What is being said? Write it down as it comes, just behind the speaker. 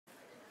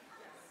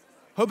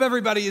Hope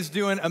everybody is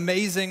doing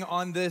amazing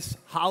on this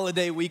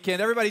holiday weekend.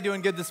 Everybody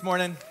doing good this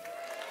morning?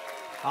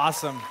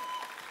 Awesome.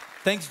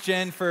 Thanks,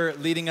 Jen, for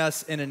leading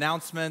us in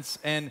announcements.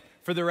 And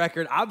for the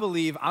record, I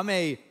believe I'm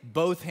a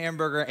both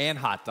hamburger and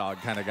hot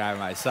dog kind of guy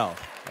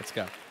myself. Let's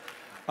go.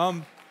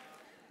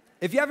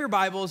 If you have your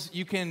Bibles,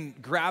 you can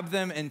grab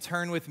them and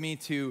turn with me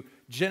to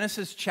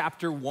Genesis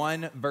chapter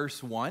 1,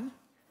 verse 1.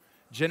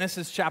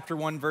 Genesis chapter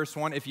 1, verse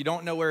 1. If you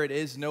don't know where it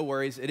is, no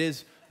worries. It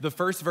is the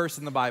first verse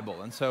in the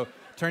Bible. And so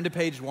turn to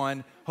page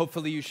 1.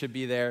 Hopefully you should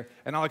be there.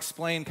 And I'll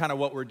explain kind of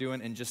what we're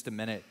doing in just a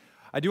minute.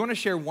 I do want to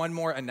share one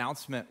more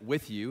announcement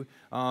with you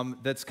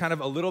that's kind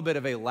of a little bit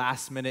of a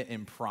last-minute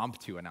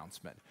impromptu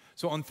announcement.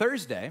 So on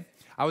Thursday,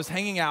 I was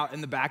hanging out in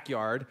the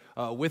backyard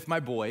with my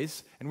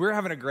boys, and we were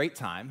having a great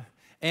time.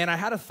 And I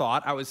had a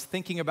thought. I was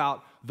thinking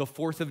about the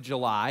 4th of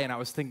July, and I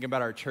was thinking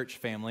about our church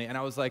family, and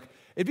I was like,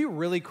 it'd be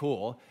really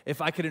cool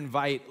if I could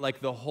invite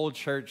like the whole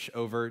church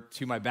over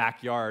to my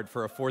backyard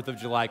for a 4th of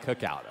July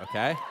cookout,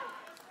 okay?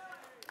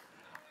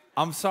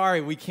 I'm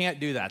sorry, we can't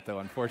do that though,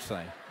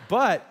 unfortunately.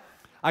 But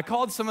I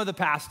called some of the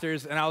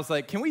pastors, and I was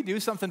like, can we do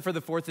something for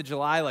the 4th of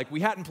July? Like,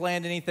 we hadn't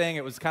planned anything.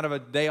 It was kind of a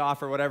day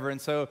off or whatever, and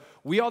so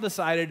we all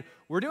decided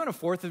we're doing a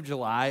 4th of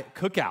July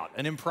cookout,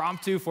 an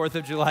impromptu 4th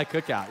of July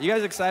cookout. You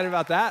guys excited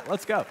about that?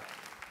 Let's go.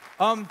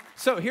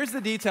 So here's the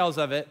details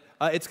of it.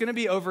 It's going to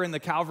be over in the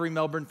Calvary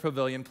Melbourne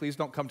Pavilion. Please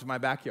don't come to my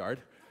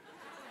backyard.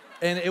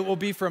 And it will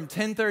be from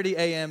 10:30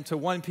 a.m. to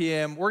 1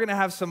 p.m. We're going to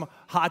have some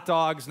hot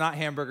dogs, not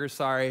hamburgers,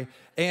 sorry.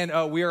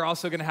 And we are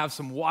also going to have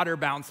some water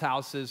bounce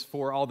houses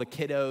for all the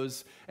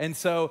kiddos. And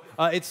so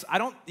I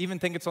don't even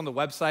think it's on the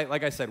website.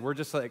 Like I said, we're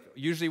just like,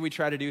 usually we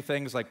try to do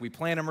things like we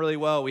plan them really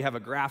well. We have a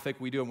graphic.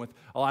 We do them with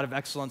a lot of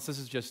excellence. This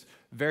is just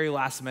very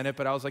last minute.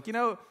 But I was like,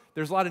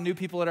 there's a lot of new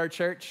people at our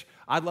church.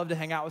 I'd love to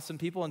hang out with some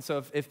people. And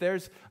so if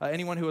there's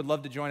anyone who would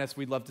love to join us,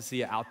 we'd love to see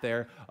you out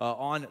there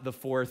on the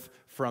 4th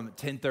from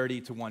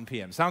 10:30 to 1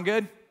 p.m. Sound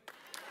good?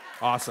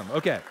 Awesome.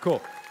 Okay,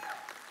 cool.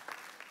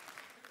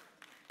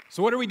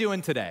 So what are we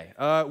doing today?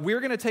 We're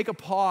going to take a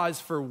pause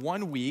for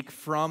 1 week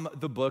from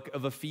the book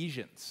of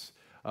Ephesians.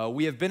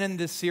 We have been in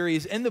this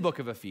series in the book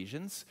of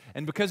Ephesians,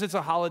 and because it's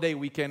a holiday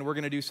weekend, we're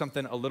going to do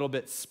something a little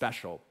bit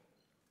special.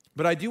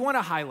 But I do want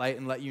to highlight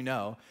and let you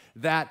know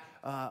that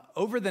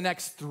over the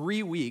next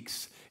 3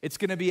 weeks, it's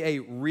going to be a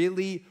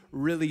really,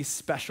 really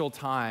special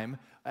time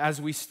as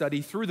we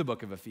study through the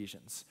book of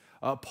Ephesians.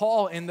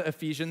 Paul in the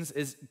Ephesians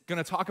is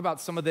going to talk about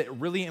some of the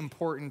really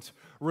important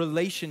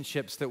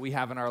relationships that we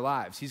have in our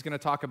lives. He's going to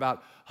talk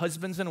about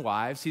husbands and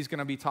wives. He's going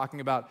to be talking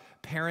about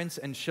parents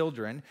and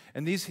children.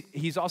 And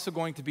he's also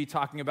going to be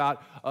talking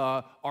about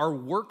our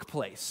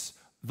workplace,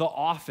 the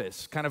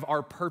office, kind of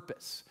our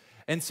purpose.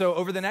 And so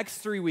over the next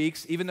 3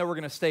 weeks, even though we're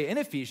going to stay in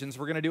Ephesians,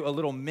 we're going to do a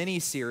little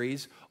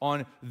mini-series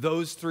on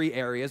those 3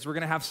 areas. We're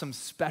going to have some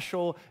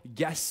special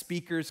guest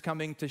speakers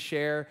coming to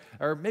share,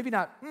 or maybe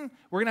not,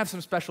 we're going to have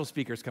some special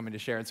speakers coming to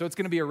share. And so it's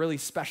going to be a really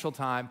special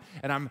time,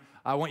 and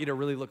I want you to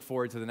really look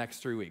forward to the next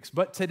 3 weeks.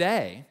 But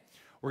today,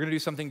 we're going to do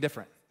something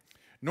different.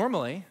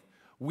 Normally,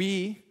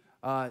 we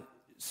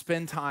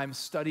spend time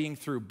studying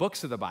through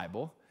books of the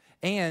Bible,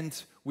 and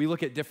we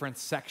look at different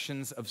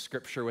sections of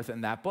Scripture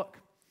within that book.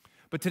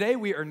 But today,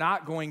 we are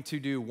not going to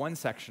do one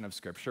section of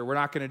Scripture. We're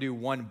not going to do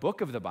one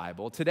book of the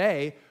Bible.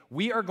 Today,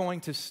 we are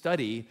going to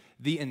study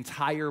the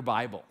entire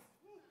Bible.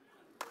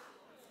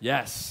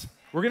 Yes,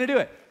 we're going to do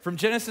it from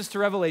Genesis to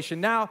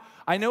Revelation. Now,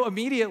 I know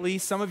immediately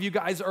some of you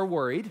guys are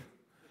worried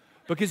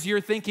because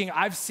you're thinking,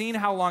 I've seen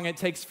how long it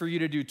takes for you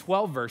to do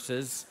 12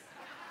 verses.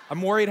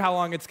 I'm worried how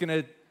long it's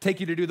going to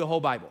take you to do the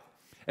whole Bible.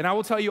 And I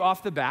will tell you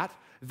off the bat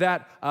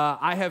that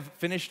I have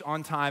finished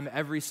on time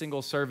every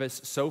single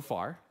service so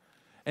far.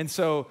 And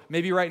so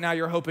maybe right now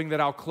you're hoping that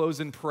I'll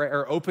close in prayer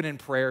or open in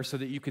prayer so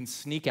that you can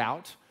sneak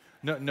out.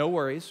 No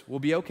worries.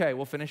 We'll be okay.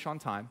 We'll finish on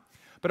time.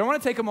 But I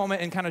want to take a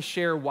moment and kind of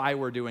share why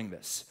we're doing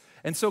this.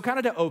 And so kind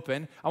of to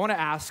open, I want to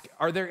ask,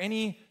 are there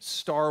any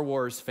Star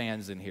Wars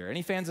fans in here?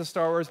 Any fans of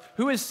Star Wars?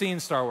 Who has seen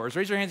Star Wars?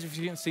 Raise your hands if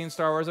you've seen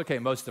Star Wars. Okay,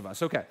 most of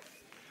us. Okay.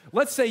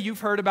 Let's say you've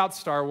heard about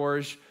Star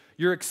Wars.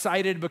 You're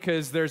excited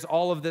because there's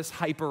all of this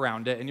hype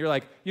around it. And you're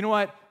like, you know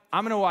what?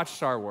 I'm going to watch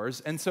Star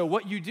Wars. And so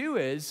what you do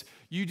is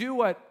you do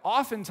what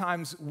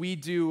oftentimes we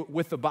do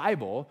with the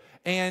Bible,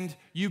 and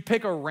you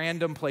pick a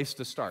random place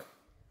to start.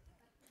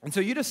 And so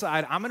you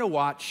decide, I'm going to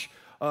watch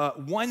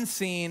one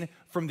scene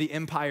from The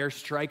Empire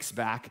Strikes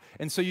Back.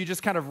 And so you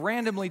just kind of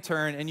randomly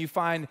turn and you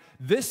find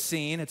this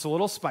scene. It's a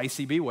little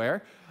spicy,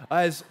 beware.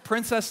 As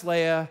Princess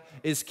Leia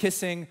is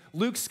kissing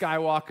Luke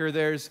Skywalker,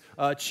 there's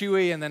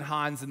Chewie and then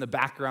Han's in the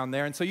background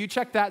there. And so you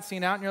check that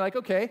scene out and you're like,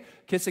 okay,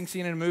 kissing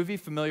scene in a movie,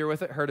 familiar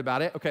with it, heard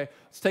about it. Okay,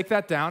 let's take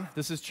that down.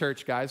 This is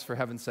church, guys, for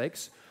heaven's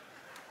sakes.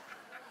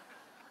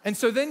 And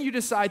so then you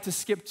decide to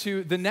skip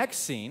to the next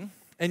scene,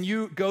 and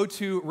you go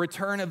to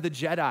Return of the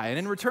Jedi. And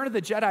in Return of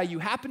the Jedi, you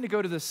happen to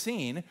go to the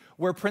scene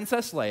where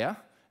Princess Leia,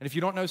 and if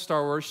you don't know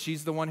Star Wars,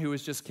 she's the one who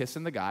was just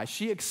kissing the guy.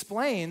 She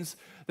explains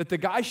that the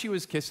guy she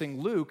was kissing,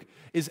 Luke,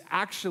 is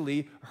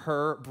actually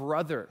her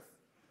brother.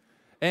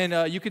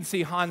 And you can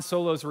see Han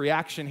Solo's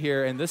reaction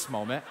here in this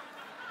moment.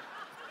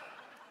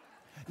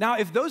 Now,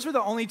 if those were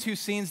the only two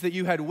scenes that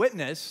you had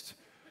witnessed,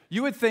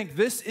 you would think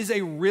this is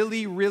a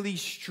really, really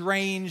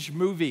strange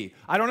movie.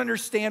 I don't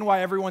understand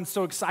why everyone's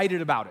so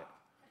excited about it.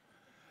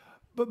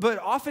 But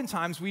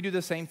oftentimes we do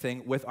the same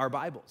thing with our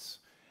Bibles.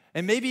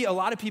 And maybe a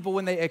lot of people,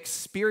 when they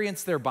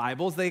experience their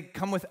Bibles, they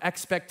come with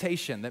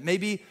expectation that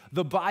maybe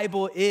the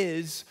Bible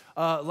is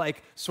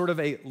like sort of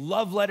a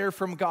love letter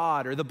from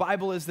God, or the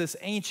Bible is this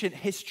ancient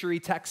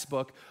history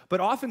textbook. But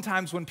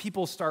oftentimes when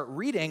people start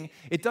reading,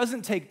 it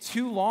doesn't take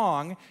too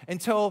long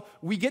until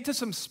we get to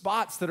some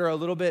spots that are a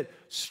little bit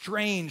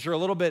strange or a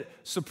little bit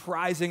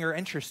surprising or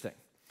interesting.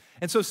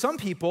 And so some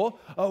people,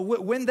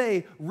 when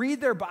they read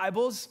their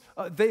Bibles,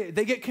 they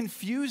get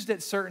confused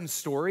at certain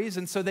stories,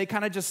 and so they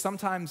kind of just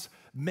sometimes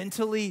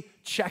mentally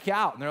check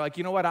out. And they're like,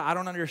 you know what, I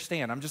don't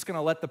understand. I'm just going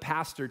to let the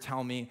pastor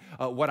tell me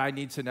what I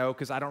need to know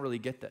because I don't really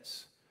get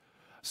this.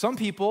 Some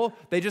people,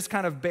 they just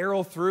kind of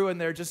barrel through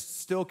and they're just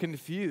still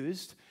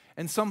confused.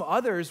 And some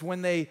others,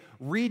 when they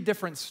read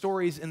different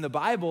stories in the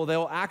Bible,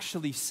 they'll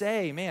actually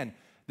say, man,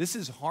 this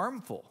is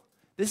harmful.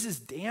 This is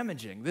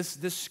damaging.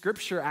 This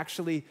scripture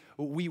actually,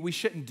 we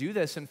shouldn't do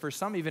this. And for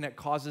some, even it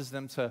causes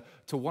them to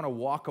want to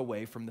walk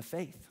away from the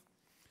faith.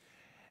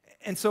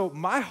 And so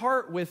my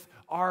heart with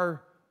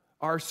our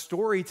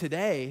story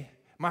today,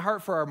 my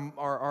heart for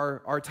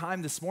our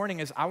time this morning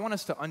is I want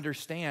us to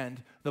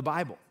understand the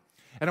Bible.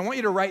 And I want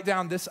you to write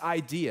down this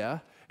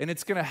idea, and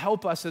it's going to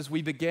help us as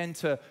we begin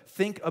to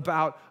think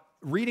about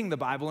reading the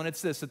Bible. And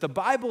it's this, that the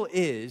Bible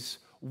is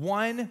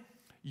one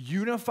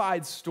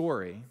unified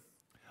story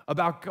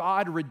about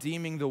God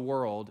redeeming the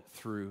world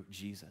through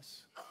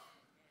Jesus.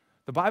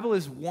 The Bible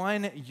is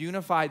one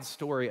unified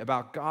story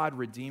about God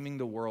redeeming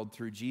the world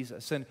through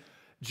Jesus. And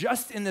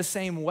just in the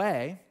same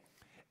way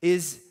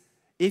is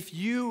if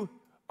you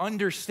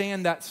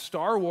understand that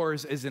Star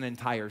Wars is an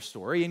entire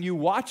story and you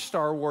watch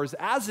Star Wars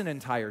as an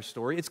entire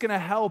story, it's going to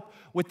help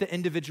with the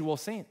individual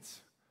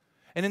scenes.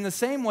 And in the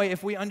same way,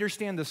 if we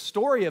understand the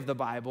story of the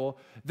Bible,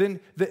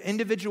 then the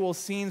individual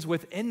scenes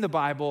within the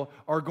Bible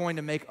are going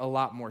to make a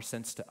lot more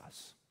sense to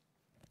us.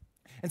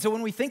 And so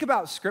when we think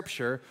about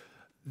Scripture,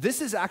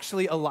 this is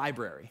actually a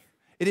library.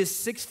 It is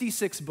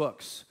 66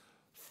 books,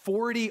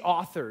 40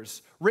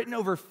 authors, written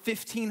over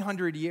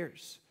 1,500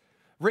 years,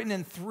 written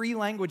in 3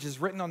 languages,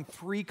 written on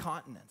 3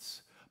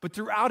 continents. But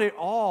throughout it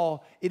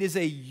all, it is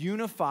a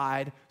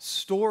unified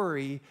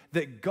story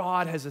that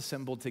God has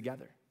assembled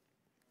together.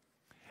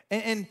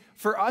 And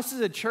for us as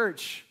a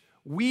church,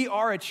 we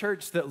are a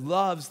church that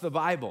loves the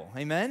Bible.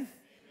 Amen?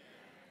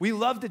 We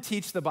love to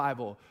teach the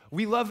Bible.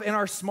 We love in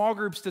our small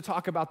groups to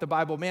talk about the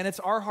Bible. Man, it's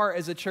our heart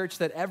as a church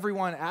that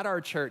everyone at our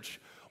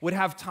church would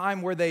have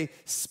time where they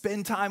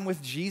spend time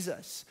with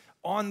Jesus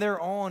on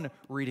their own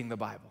reading the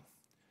Bible.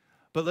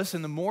 But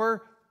listen, the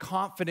more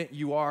confident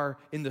you are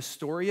in the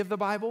story of the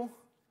Bible,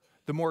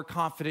 the more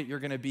confident you're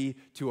going to be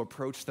to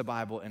approach the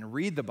Bible and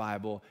read the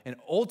Bible and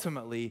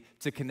ultimately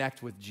to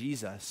connect with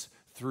Jesus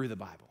through the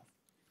Bible.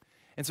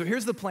 And so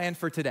here's the plan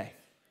for today.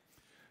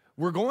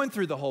 We're going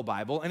through the whole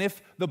Bible, and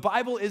if the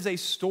Bible is a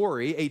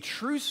story, a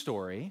true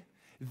story,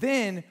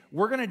 then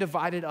we're going to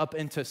divide it up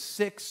into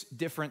 6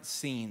 different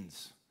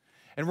scenes.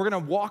 And we're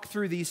going to walk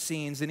through these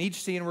scenes. In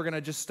each scene, we're going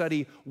to just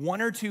study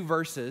 1 or 2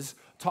 verses,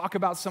 talk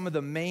about some of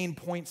the main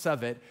points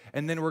of it,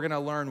 and then we're going to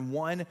learn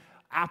one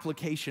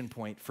application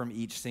point from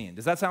each scene.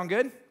 Does that sound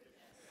good?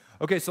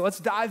 Okay, so let's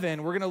dive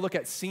in. We're going to look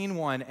at scene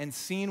 1, and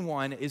scene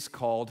 1 is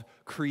called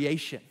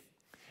creation.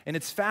 And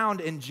it's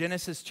found in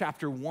Genesis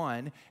chapter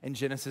 1 and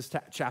Genesis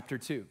chapter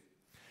 2.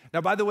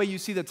 Now, by the way, you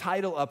see the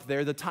title up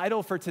there. The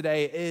title for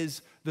today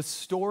is The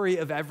Story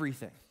of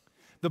Everything.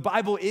 The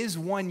Bible is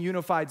one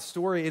unified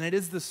story, and it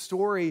is the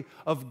story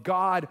of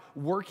God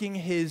working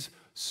his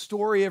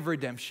story of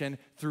redemption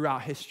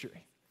throughout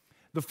history.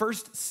 The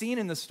first scene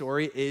in the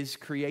story is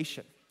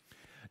creation.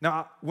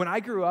 Now, when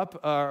I grew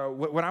up,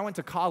 when I went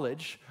to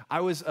college,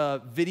 I was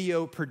a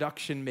video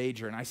production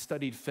major, and I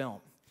studied film.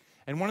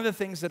 And one of the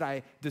things that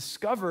I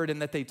discovered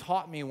and that they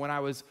taught me when I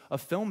was a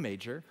film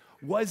major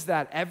was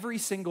that every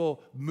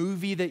single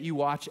movie that you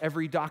watch,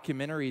 every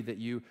documentary that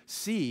you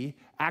see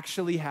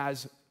actually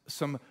has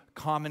some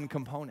common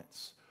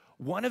components.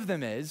 One of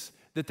them is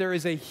that there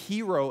is a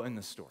hero in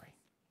the story.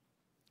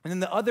 And then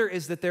the other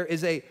is that there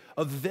is a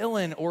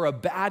villain or a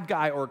bad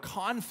guy or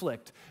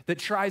conflict that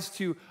tries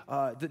to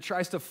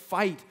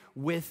fight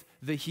with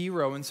the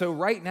hero. And so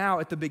right now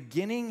at the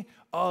beginning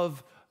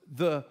of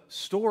the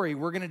story,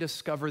 we're going to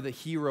discover the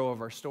hero of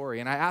our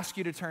story. And I ask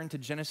you to turn to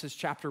Genesis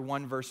chapter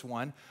 1, verse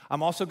 1.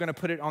 I'm also going to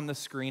put it on the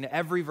screen.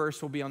 Every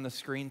verse will be on the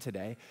screen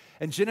today.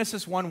 And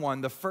Genesis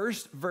 1:1, the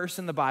first verse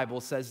in the Bible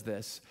says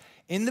this: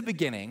 "In the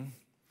beginning,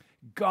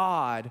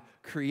 God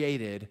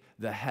created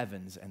the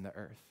heavens and the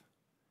earth."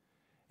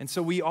 And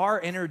so we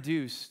are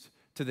introduced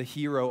to the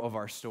hero of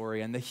our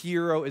story. And the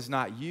hero is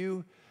not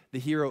you. The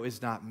hero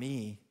is not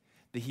me.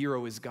 The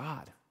hero is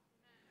God.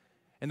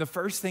 And the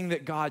first thing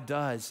that God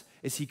does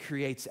is he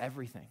creates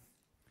everything.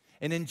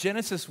 And in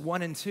Genesis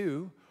 1 and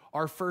 2,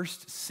 our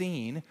first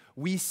scene,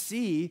 we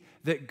see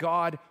that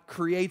God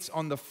creates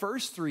on the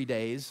first 3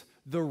 days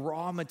the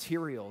raw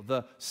material,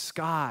 the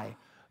sky,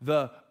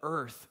 the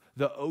earth,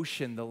 the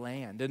ocean, the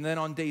land. And then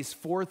on days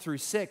 4 through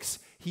 6,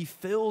 he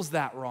fills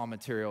that raw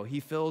material. He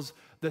fills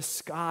the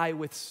sky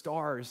with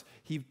stars.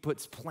 He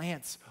puts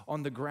plants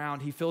on the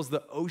ground. He fills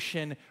the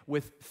ocean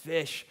with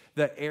fish,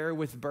 the air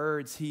with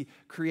birds. He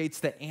creates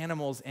the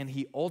animals, and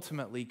he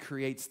ultimately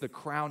creates the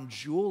crown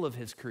jewel of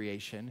his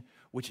creation,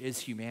 which is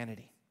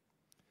humanity.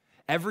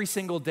 Every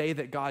single day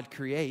that God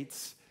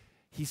creates,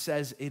 he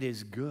says it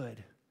is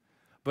good.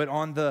 But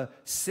on the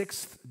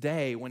 6th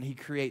day, when he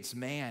creates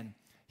man,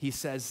 he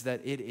says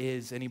that it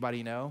is,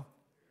 anybody know?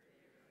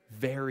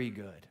 Very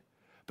good.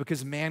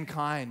 Because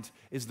mankind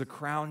is the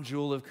crown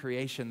jewel of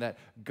creation, that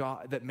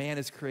man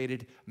is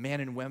created, man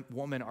and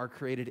woman are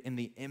created in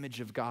the image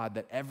of God,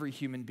 that every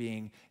human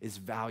being is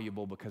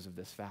valuable because of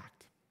this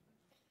fact.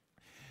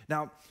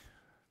 Now,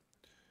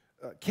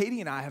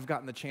 Katie and I have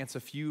gotten the chance a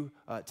few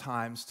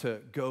times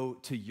to go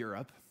to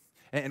Europe.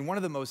 And one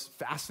of the most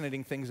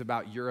fascinating things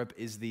about Europe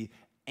is the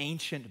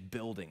ancient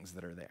buildings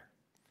that are there.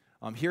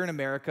 Here in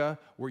America,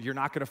 where you're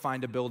not going to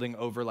find a building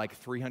over like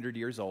 300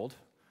 years old.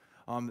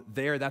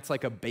 That's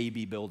like a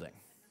baby building.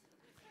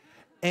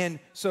 And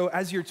so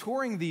as you're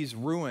touring these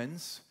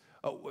ruins,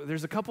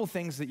 there's a couple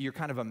things that you're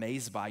kind of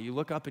amazed by. You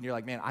look up and you're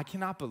like, man, I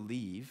cannot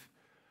believe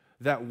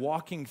that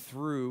walking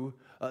through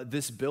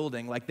this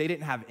building, like they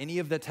didn't have any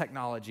of the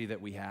technology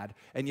that we had,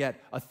 and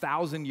yet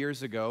 1,000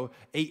 years ago,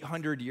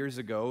 800 years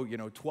ago,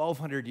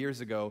 1,200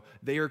 years ago,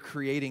 they are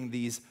creating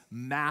these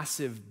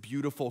massive,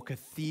 beautiful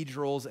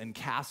cathedrals and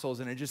castles,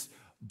 and it just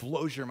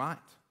blows your mind.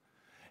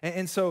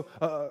 And so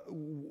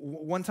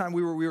one time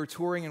we were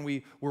touring and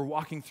we were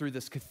walking through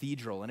this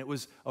cathedral, and it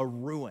was a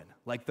ruin.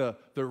 Like the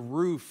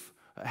roof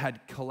had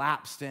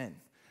collapsed in.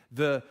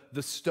 The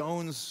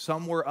stones,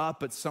 some were up,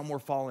 but some were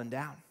fallen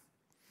down.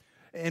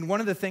 And one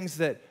of the things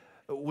that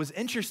was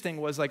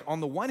interesting was, like, on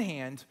the one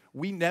hand,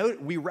 we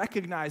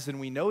recognized and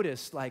we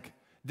noticed, like,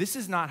 this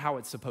is not how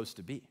it's supposed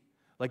to be.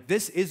 Like,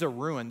 this is a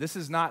ruin. This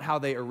is not how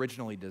they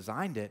originally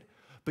designed it.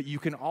 But you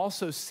can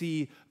also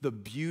see the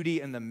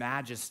beauty and the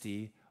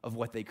majesty of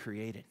what they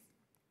created.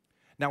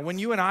 Now, when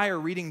you and I are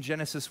reading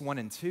Genesis 1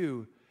 and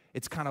 2,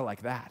 it's kind of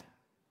like that.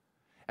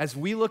 As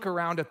we look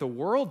around at the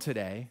world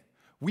today,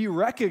 we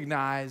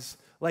recognize,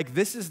 like,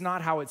 this is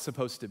not how it's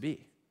supposed to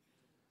be.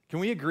 Can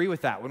we agree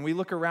with that? When we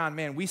look around,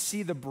 man, we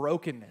see the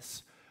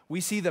brokenness.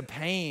 We see the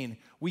pain.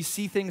 We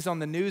see things on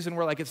the news, and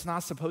we're like, it's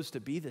not supposed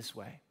to be this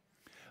way.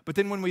 But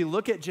then when we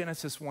look at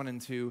Genesis 1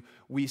 and 2,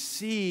 we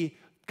see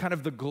kind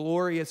of the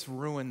glorious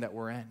ruin that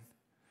we're in.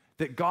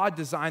 That God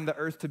designed the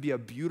earth to be a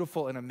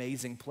beautiful and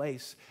amazing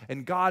place.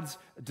 And God's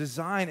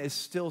design is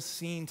still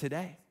seen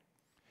today.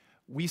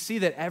 We see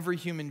that every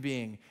human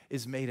being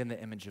is made in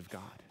the image of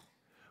God.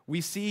 We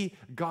see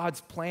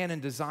God's plan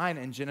and design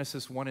in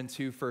Genesis 1 and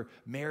 2 for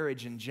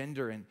marriage and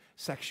gender and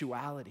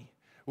sexuality.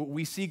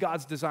 We see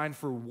God's design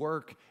for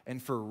work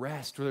and for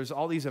rest, where there's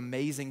all these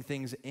amazing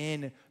things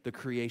in the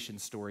creation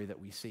story that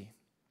we see.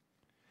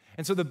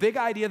 And so the big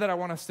idea that I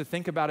want us to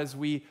think about as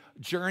we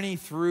journey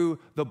through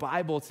the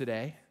Bible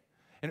today,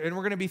 and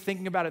we're going to be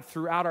thinking about it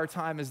throughout our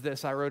time, is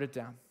this. I wrote it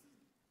down.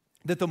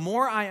 That the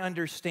more I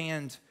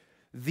understand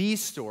the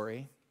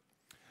story,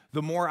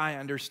 the more I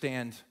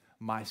understand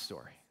my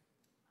story.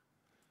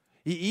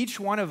 Each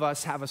one of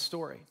us have a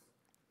story.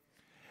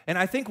 And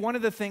I think one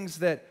of the things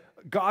that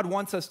God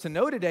wants us to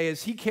know today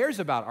is he cares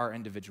about our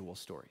individual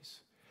stories.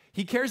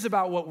 He cares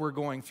about what we're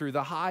going through,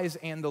 the highs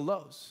and the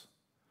lows.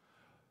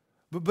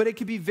 But it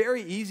can be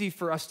very easy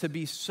for us to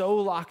be so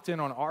locked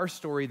in on our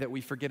story that we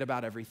forget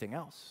about everything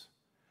else.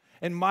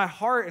 And my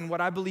heart and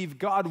what I believe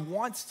God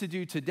wants to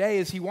do today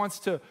is he wants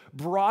to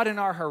broaden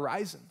our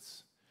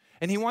horizons.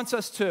 And he wants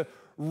us to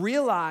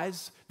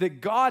realize that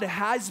God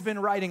has been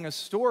writing a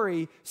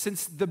story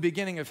since the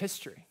beginning of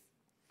history.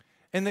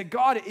 And that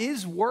God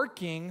is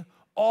working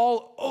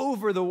all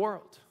over the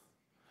world.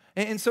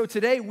 And so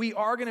today we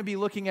are going to be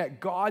looking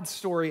at God's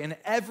story and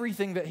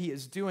everything that he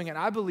is doing. And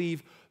I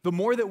believe the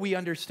more that we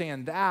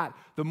understand that,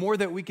 the more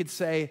that we could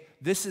say,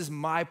 this is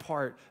my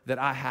part that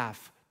I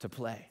have to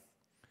play.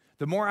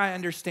 The more I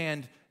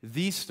understand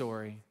the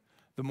story,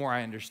 the more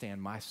I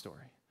understand my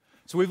story.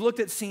 So we've looked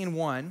at scene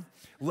 1.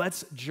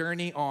 Let's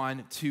journey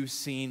on to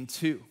scene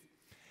 2.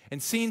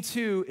 And scene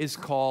 2 is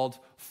called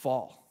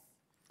fall.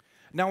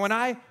 Now, when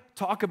I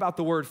talk about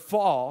the word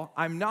fall,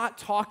 I'm not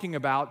talking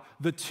about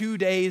the 2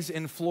 days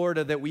in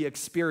Florida that we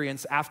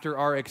experience after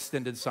our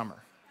extended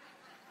summer.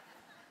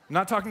 I'm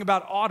not talking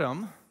about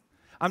autumn.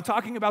 I'm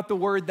talking about the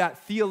word that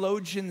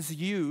theologians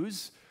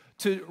use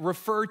to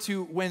refer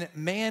to when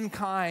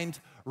mankind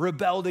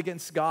rebelled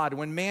against God,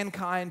 when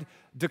mankind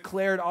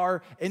declared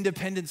our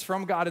independence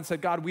from God and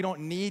said, God, we don't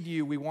need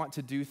you, we want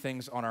to do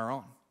things on our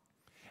own.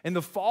 In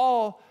the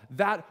fall,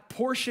 that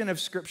portion of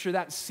Scripture,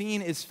 that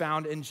scene is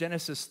found in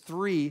Genesis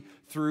 3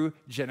 through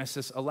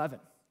Genesis 11.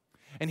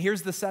 And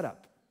here's the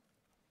setup.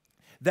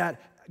 That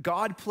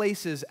God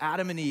places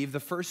Adam and Eve, the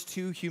first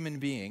 2 human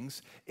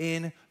beings,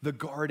 in the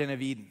Garden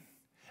of Eden.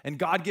 And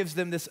God gives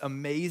them this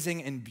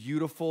amazing and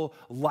beautiful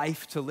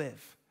life to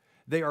live.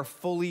 They are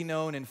fully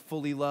known and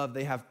fully loved.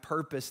 They have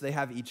purpose. They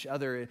have each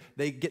other.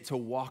 They get to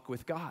walk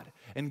with God.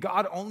 And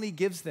God only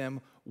gives them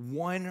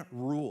one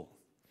rule.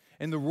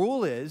 And the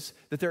rule is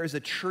that there is a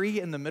tree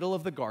in the middle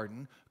of the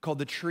garden called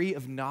the tree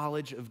of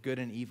knowledge of good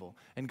and evil.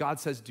 And God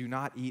says, do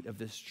not eat of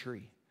this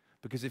tree,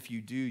 because if you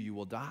do, you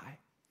will die.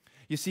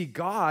 You see,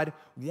 God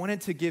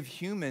wanted to give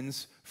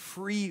humans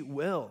free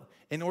will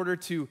in order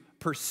to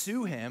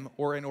pursue him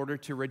or in order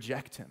to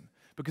reject him,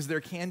 because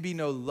there can be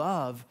no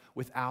love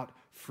without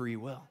free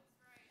will.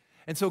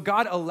 And so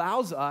God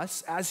allows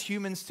us as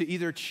humans to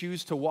either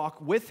choose to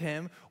walk with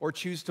him or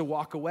choose to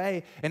walk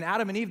away. And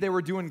Adam and Eve, they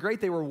were doing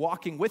great. They were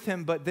walking with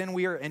him, but then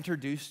we are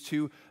introduced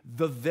to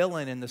the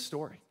villain in the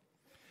story.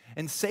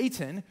 And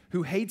Satan,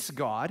 who hates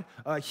God,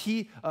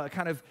 he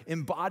kind of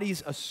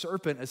embodies a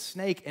serpent, a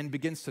snake, and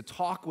begins to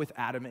talk with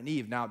Adam and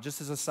Eve. Now,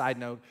 just as a side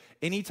note,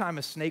 anytime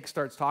a snake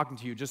starts talking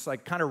to you, just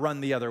like kind of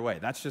run the other way.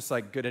 That's just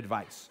like good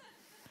advice.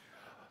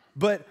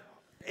 But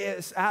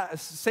as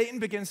Satan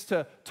begins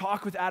to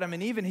talk with Adam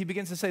and Eve, and he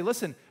begins to say,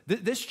 listen,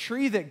 this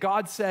tree that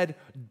God said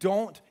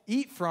don't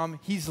eat from,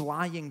 he's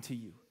lying to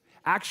you.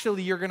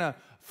 Actually, you're going to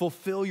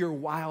fulfill your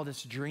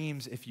wildest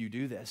dreams if you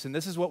do this. And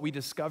this is what we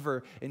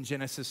discover in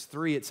Genesis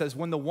 3. It says,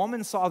 when the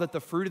woman saw that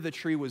the fruit of the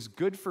tree was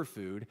good for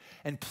food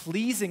and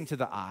pleasing to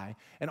the eye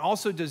and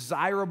also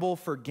desirable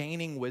for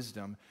gaining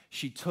wisdom,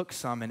 she took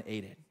some and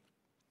ate it.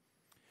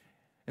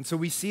 And so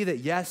we see that,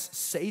 yes,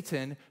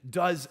 Satan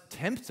does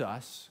tempt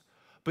us,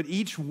 but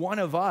each one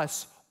of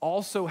us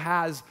also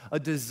has a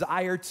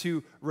desire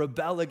to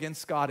rebel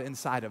against God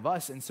inside of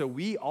us. And so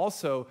we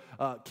also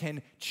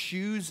can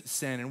choose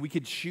sin, and we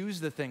could choose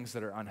the things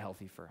that are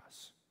unhealthy for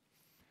us.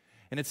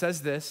 And it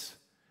says this,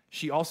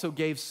 she also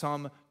gave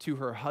some to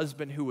her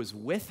husband who was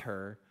with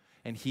her,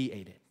 and he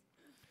ate it.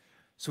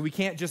 So we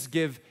can't just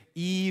give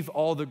Eve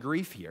all the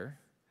grief here.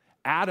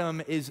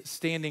 Adam is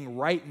standing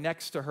right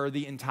next to her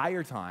the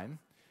entire time,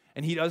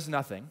 and he does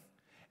nothing.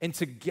 And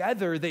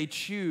together they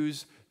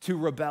choose to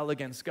rebel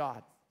against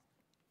God.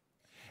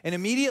 And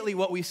immediately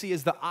what we see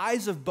is the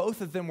eyes of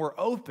both of them were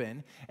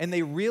open, and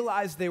they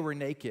realized they were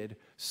naked,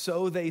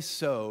 so they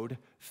sewed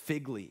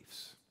fig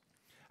leaves.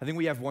 I think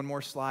we have one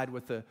more slide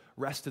with the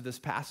rest of this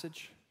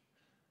passage.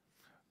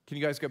 Can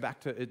you guys go back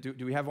to,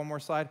 do we have one more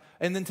slide?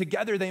 And then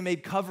together they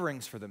made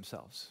coverings for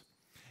themselves.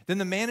 Then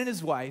the man and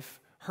his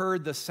wife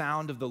heard the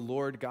sound of the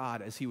Lord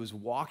God as he was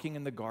walking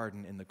in the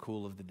garden in the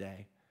cool of the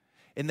day.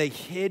 And they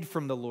hid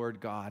from the Lord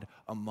God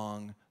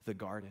among the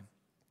garden.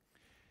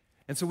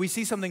 And so we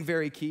see something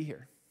very key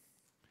here.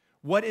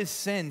 What is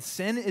sin?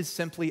 Sin is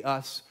simply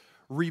us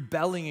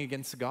rebelling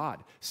against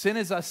God. Sin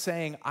is us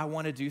saying, I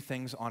want to do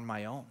things on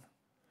my own.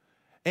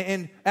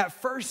 And at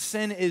first,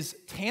 sin is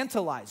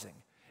tantalizing.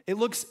 It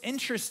looks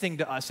interesting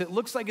to us. It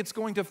looks like it's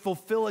going to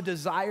fulfill a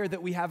desire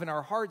that we have in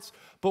our hearts.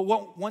 But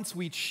once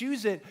we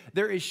choose it,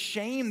 there is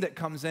shame that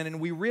comes in, and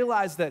we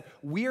realize that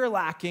we are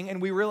lacking, and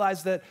we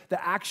realize that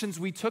the actions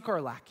we took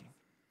are lacking.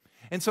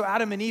 And so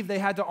Adam and Eve, they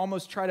had to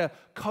almost try to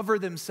cover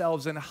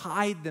themselves and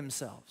hide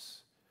themselves.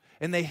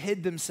 And they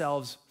hid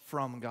themselves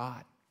from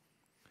God.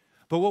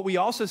 But what we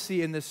also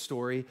see in this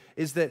story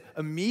is that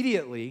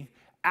immediately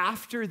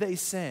after they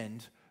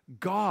sinned,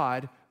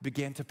 God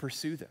began to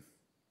pursue them.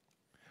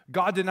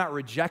 God did not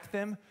reject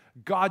them.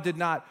 God did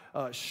not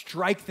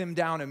strike them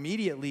down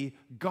immediately.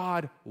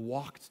 God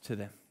walked to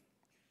them.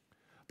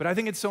 But I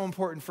think it's so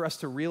important for us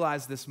to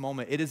realize this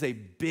moment. It is a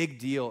big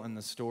deal in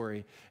the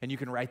story, and you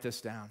can write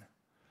this down,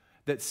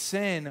 that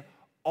sin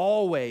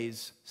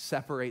always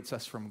separates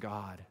us from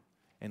God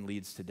and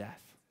leads to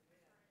death.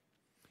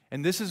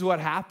 And this is what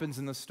happens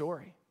in the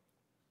story.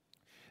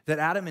 That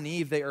Adam and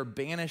Eve, they are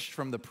banished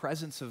from the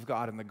presence of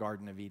God in the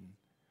Garden of Eden.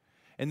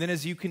 And then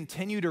as you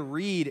continue to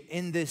read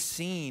in this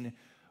scene,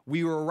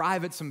 we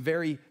arrive at some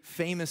very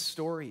famous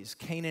stories.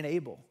 Cain and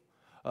Abel,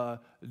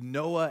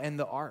 Noah and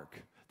the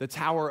ark, the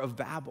Tower of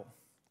Babel.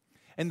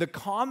 And the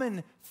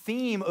common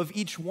theme of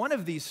each one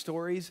of these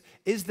stories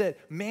is that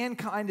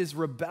mankind is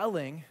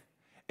rebelling,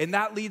 and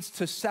that leads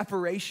to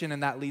separation,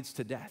 and that leads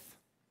to death.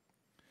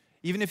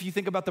 Even if you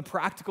think about the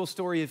practical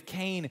story of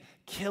Cain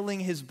killing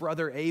his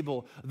brother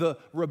Abel, the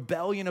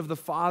rebellion of the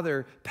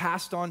father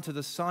passed on to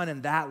the son,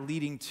 and that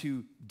leading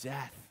to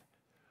death.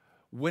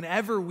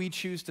 Whenever we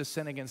choose to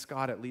sin against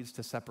God, it leads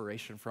to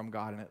separation from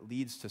God, and it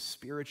leads to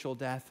spiritual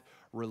death,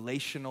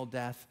 relational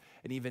death,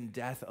 and even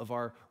death of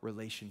our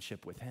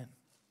relationship with him.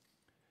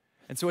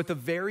 And so at the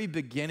very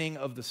beginning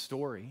of the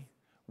story,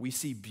 we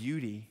see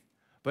beauty,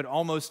 but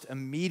almost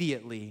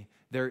immediately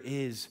there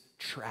is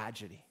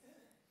tragedy.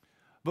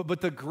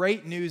 But the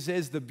great news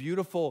is, the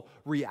beautiful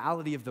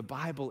reality of the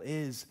Bible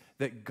is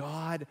that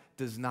God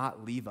does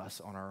not leave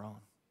us on our own.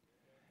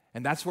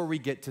 And that's where we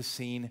get to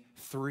scene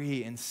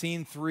 3. And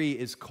scene 3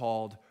 is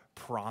called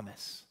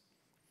promise.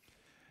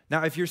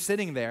 Now, if you're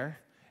sitting there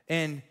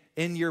and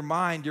in your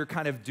mind you're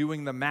kind of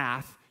doing the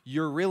math,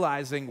 you're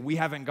realizing we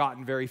haven't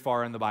gotten very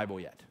far in the Bible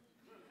yet.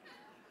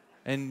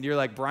 And you're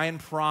like, Brian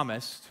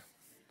promised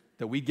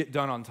that we get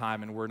done on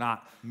time, and we're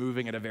not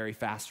moving at a very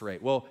fast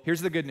rate. Well,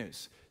 here's the good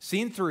news.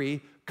 Scene 3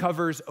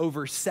 covers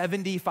over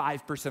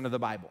 75% of the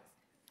Bible.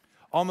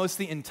 Almost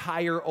the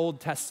entire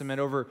Old Testament,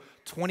 over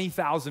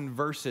 20,000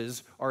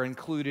 verses, are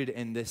included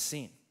in this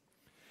scene.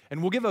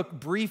 And we'll give a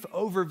brief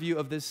overview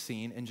of this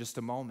scene in just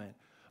a moment.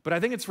 But I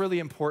think it's really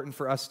important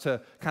for us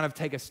to kind of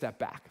take a step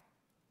back.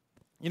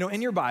 You know,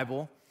 in your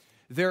Bible,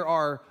 there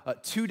are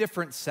two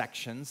different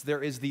sections.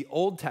 There is the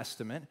Old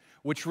Testament,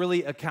 which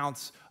really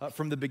accounts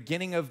from the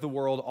beginning of the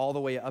world all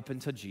the way up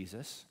into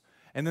Jesus.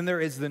 And then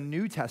there is the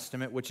New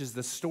Testament, which is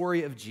the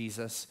story of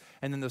Jesus,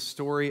 and then the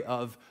story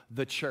of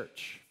the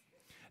church.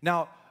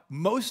 Now,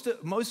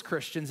 most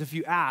Christians, if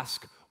you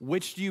ask,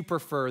 which do you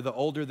prefer, the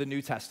Old or the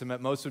New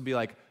Testament, most would be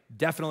like,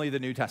 definitely the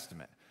New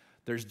Testament.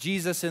 There's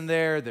Jesus in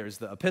there, there's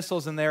the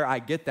epistles in there, I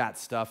get that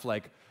stuff.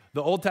 Like,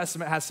 the Old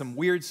Testament has some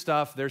weird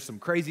stuff, there's some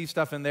crazy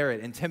stuff in there,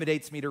 it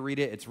intimidates me to read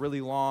it, it's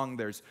really long,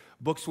 there's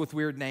books with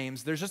weird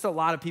names, there's just a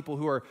lot of people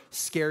who are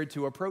scared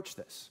to approach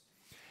this.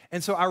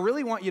 And so I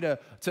really want you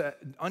to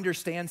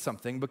understand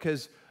something,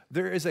 because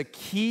there is a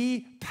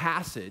key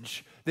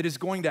passage that is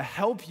going to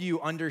help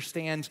you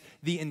understand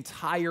the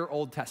entire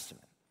Old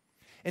Testament.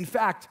 In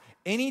fact,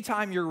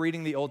 anytime you're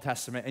reading the Old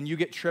Testament and you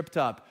get tripped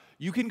up,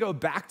 you can go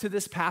back to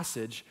this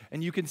passage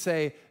and you can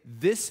say,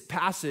 this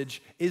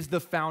passage is the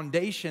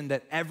foundation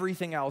that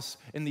everything else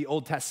in the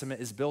Old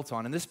Testament is built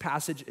on. And this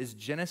passage is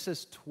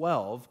Genesis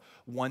 12,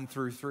 1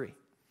 through 3.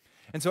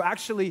 And so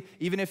actually,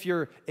 even if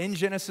you're in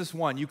Genesis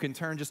 1, you can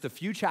turn just a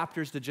few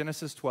chapters to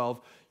Genesis 12.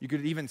 You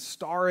could even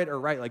star it or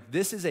write, like,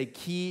 this is a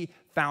key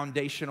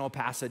foundational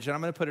passage, and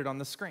I'm going to put it on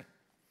the screen.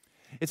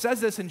 It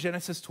says this in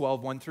Genesis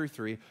 12, 1 through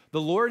 3.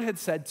 The Lord had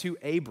said to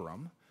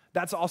Abram,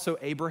 that's also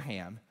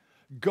Abraham,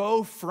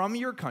 go from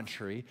your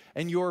country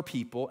and your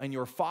people and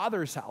your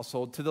father's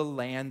household to the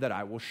land that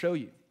I will show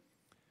you.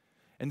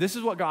 And this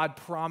is what God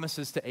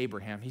promises to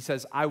Abraham. He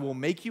says, I will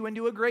make you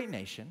into a great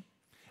nation,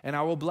 and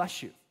I will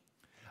bless you.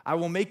 I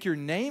will make your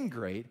name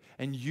great,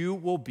 and you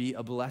will be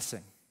a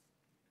blessing.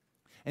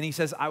 And he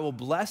says, I will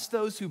bless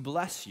those who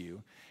bless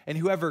you, and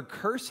whoever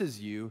curses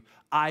you,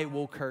 I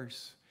will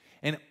curse.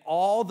 And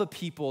all the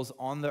peoples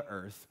on the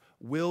earth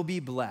will be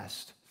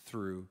blessed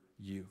through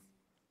you.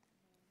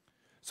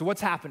 So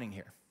what's happening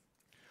here?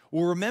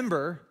 Well,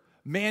 remember,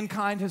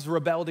 mankind has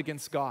rebelled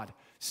against God.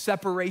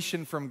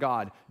 Separation from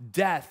God,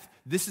 death.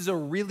 This is a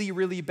really,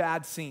 really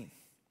bad scene.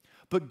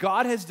 But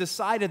God has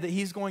decided that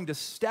he's going to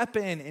step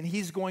in and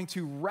he's going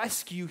to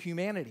rescue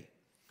humanity.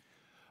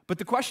 But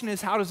the question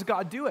is, how does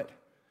God do it?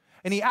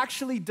 And he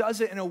actually does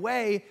it in a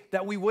way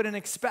that we wouldn't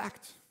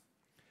expect.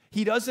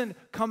 He doesn't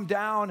come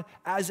down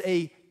as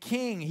a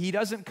king. He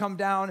doesn't come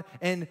down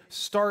and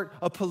start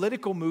a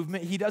political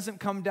movement. He doesn't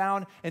come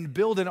down and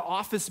build an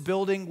office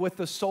building with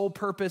the sole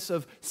purpose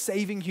of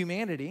saving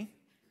humanity.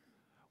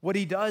 What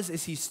he does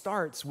is he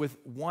starts with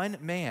one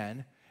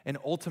man and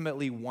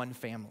ultimately one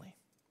family.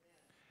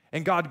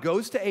 And God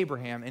goes to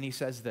Abraham and he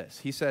says this.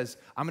 He says,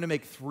 I'm going to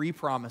make 3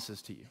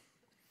 promises to you.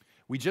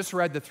 We just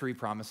read the 3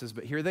 promises,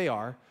 but here they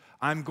are.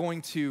 I'm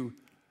going to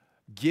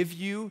give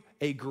you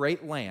a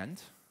great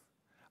land.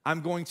 I'm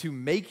going to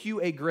make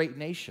you a great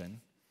nation.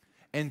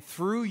 And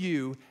through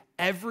you,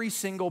 every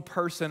single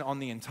person on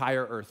the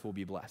entire earth will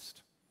be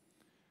blessed.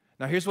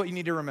 Now, here's what you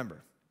need to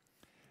remember.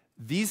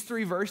 These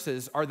 3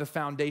 verses are the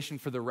foundation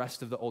for the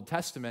rest of the Old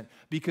Testament,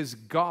 because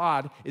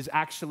God is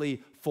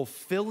actually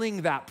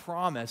fulfilling that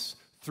promise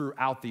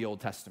throughout the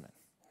Old Testament.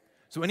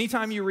 So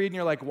anytime you read and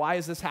you're like, why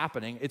is this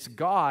happening? It's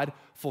God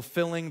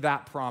fulfilling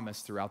that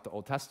promise throughout the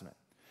Old Testament.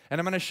 And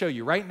I'm going to show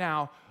you right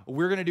now,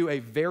 we're going to do a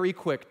very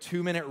quick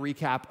 2-minute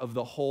recap of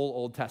the whole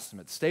Old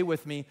Testament. Stay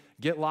with me,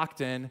 get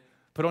locked in,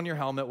 put on your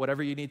helmet,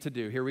 whatever you need to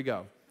do. Here we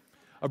go.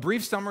 A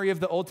brief summary of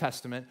the Old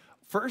Testament.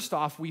 First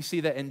off, we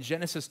see that in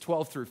Genesis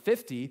 12 through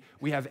 50,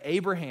 we have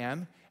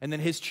Abraham and then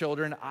his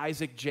children,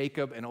 Isaac,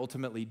 Jacob, and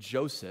ultimately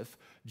Joseph.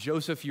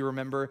 Joseph, you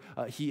remember,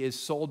 he is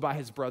sold by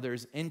his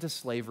brothers into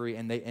slavery,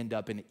 and they end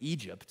up in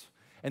Egypt.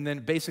 And then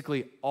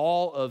basically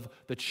all of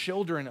the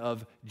children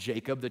of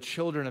Jacob, the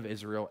children of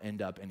Israel,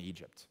 end up in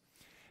Egypt.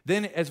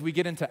 Then as we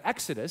get into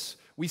Exodus,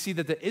 we see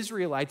that the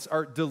Israelites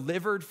are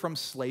delivered from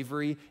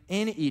slavery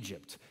in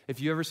Egypt. If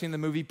you've ever seen the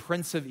movie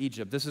Prince of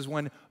Egypt, this is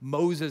when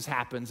Moses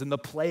happens and the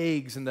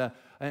plagues and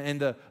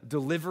the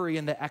delivery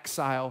and the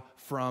exile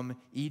from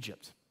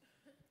Egypt.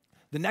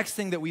 The next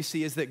thing that we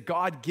see is that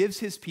God gives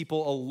his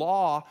people a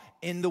law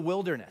in the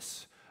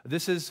wilderness.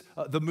 This is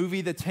the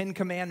movie The 10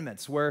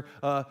 Commandments, where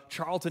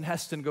Charlton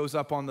Heston goes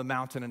up on the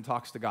mountain and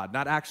talks to God.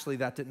 Not actually,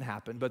 that didn't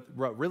happen, but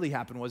what really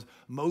happened was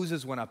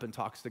Moses went up and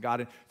talks to God.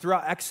 And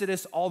throughout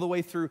Exodus, all the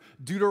way through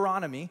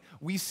Deuteronomy,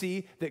 we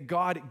see that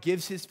God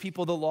gives his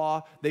people the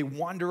law. They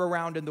wander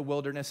around in the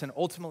wilderness, and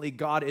ultimately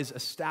God is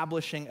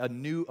establishing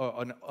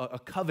a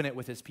covenant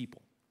with his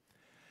people.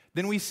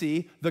 Then we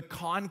see the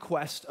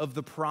conquest of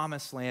the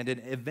promised land,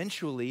 and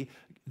eventually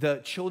the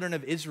children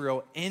of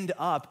Israel end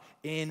up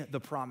in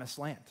the promised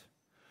land.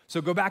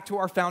 So go back to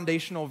our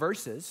foundational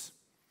verses.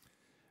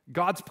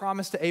 God's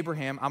promise to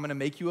Abraham, I'm going to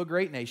make you a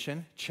great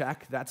nation.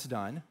 Check, that's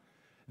done.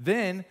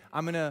 Then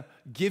I'm going to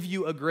give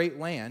you a great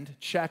land.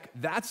 Check,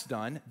 that's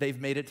done. They've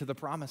made it to the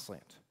promised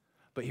land.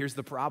 But here's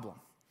the problem.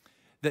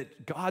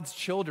 that God's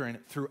children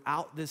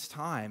throughout this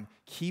time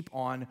keep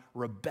on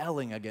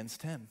rebelling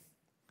against him.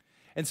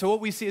 And so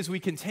what we see as we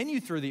continue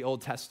through the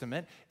Old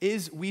Testament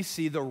is we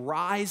see the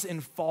rise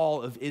and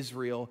fall of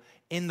Israel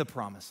in the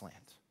Promised Land.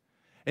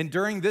 And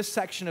during this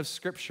section of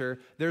Scripture,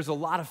 there's a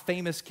lot of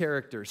famous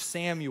characters: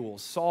 Samuel,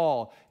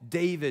 Saul,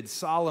 David,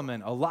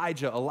 Solomon,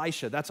 Elijah,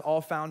 Elisha. That's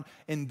all found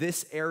in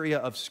this area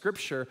of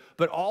Scripture.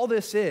 But all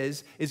this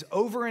is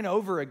over and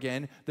over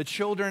again, the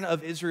children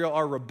of Israel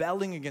are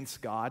rebelling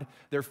against God.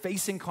 They're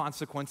facing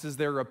consequences.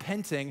 They're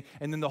repenting.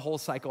 And then the whole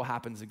cycle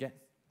happens again.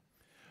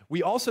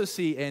 We also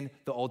see in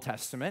the Old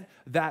Testament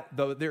that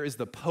there is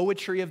the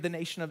poetry of the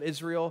nation of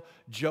Israel: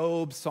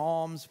 Job,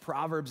 Psalms,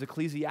 Proverbs,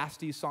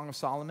 Ecclesiastes, Song of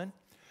Solomon.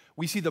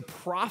 We see the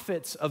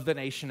prophets of the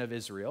nation of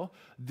Israel.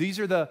 These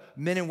are the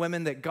men and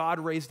women that God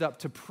raised up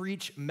to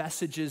preach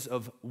messages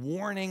of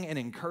warning and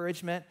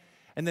encouragement.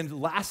 And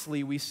then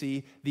lastly, we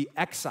see the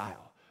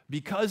exile.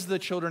 Because the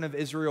children of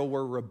Israel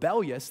were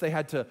rebellious, they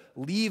had to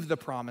leave the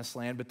Promised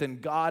Land, but then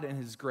God in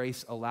his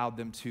grace allowed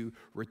them to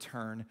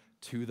return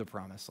to the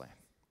Promised Land.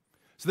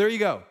 So there you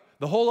go.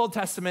 The whole Old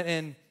Testament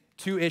in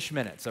 2-ish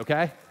minutes,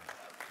 okay?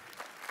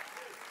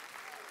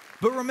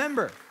 But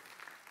remember,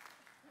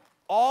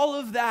 all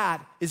of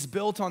that is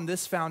built on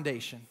this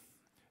foundation.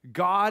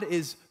 God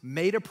is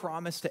made a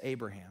promise to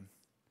Abraham: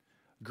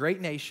 great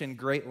nation,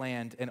 great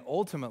land, and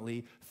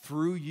ultimately,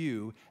 through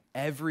you,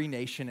 every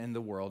nation in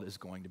the world is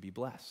going to be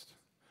blessed.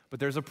 But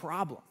there's a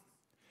problem.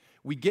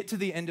 We get to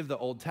the end of the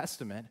Old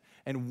Testament,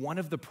 and one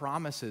of the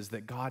promises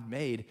that God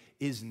made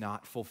is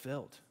not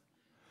fulfilled.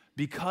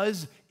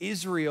 Because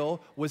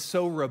Israel was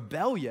so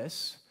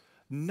rebellious,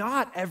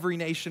 not every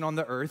nation on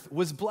the earth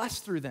was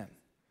blessed through them.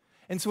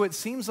 And so it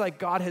seems like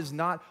God has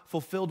not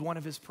fulfilled one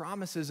of his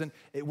promises, and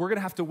we're going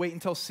to have to wait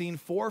until scene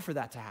 4 for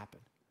that to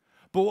happen.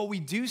 But what we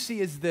do see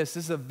is this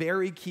is a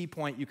very key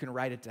point. You can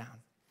write it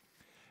down.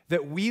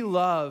 That we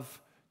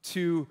love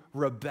to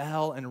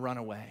rebel and run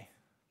away,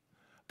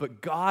 but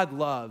God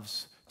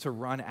loves to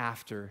run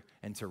after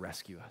and to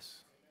rescue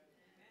us.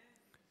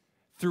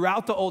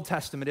 Throughout the Old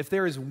Testament, if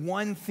there is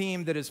one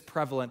theme that is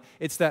prevalent,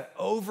 it's that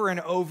over and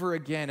over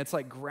again, it's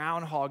like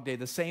Groundhog Day.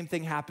 The same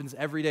thing happens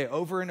every day,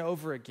 over and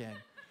over again.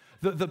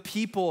 The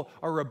people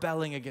are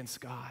rebelling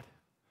against God,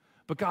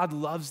 but God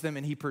loves them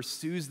and he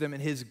pursues them,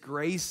 and his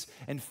grace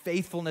and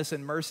faithfulness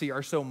and mercy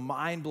are so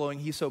mind-blowing.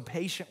 He's so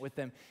patient with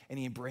them, and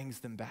he brings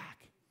them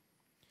back.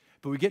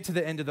 But we get to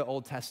the end of the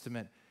Old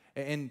Testament,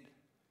 and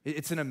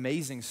it's an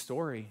amazing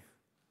story,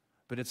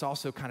 but it's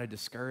also kind of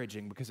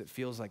discouraging because it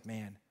feels like,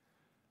 man,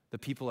 the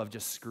people have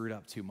just screwed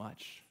up too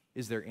much.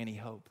 Is there any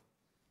hope?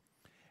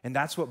 And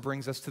that's what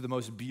brings us to the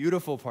most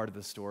beautiful part of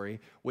the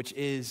story, which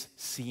is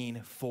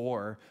scene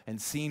 4.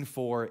 And scene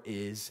 4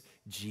 is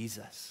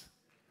Jesus.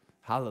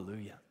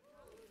 Hallelujah.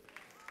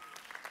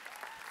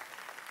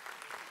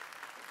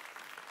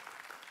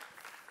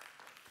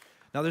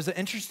 Now, there's an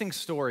interesting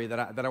story that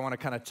I want to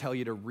kind of tell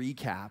you to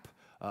recap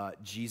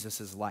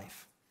Jesus'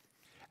 life.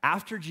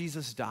 After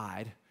Jesus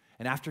died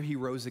and after he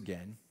rose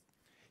again,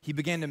 he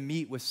began to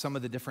meet with some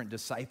of the different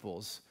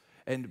disciples.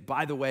 And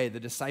by the way, the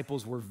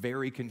disciples were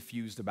very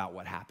confused about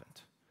what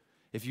happened.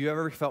 If you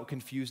ever felt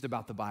confused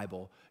about the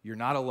Bible, you're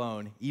not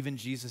alone. Even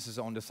Jesus'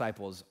 own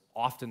disciples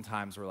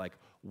oftentimes were like,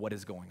 what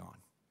is going on?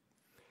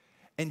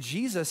 And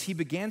Jesus, he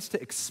begins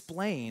to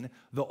explain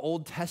the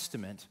Old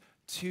Testament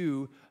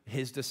to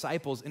his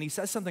disciples, and he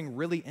says something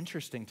really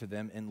interesting to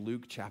them in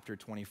Luke chapter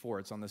 24.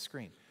 It's on the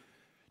screen.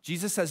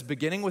 Jesus says,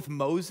 beginning with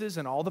Moses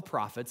and all the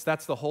prophets,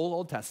 that's the whole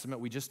Old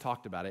Testament, we just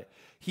talked about it,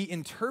 he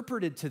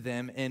interpreted to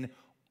them in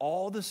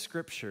all the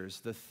scriptures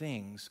the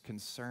things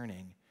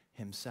concerning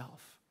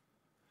himself.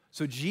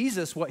 So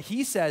Jesus, what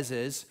he says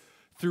is,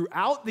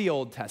 throughout the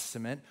Old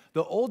Testament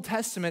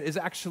is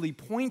actually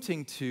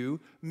pointing to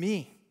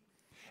me.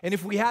 And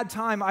if we had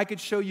time, I could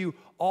show you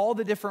all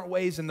the different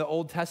ways in the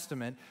Old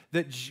Testament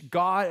that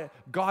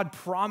God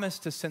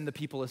promised to send the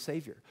people a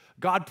Savior.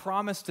 God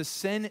promised to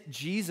send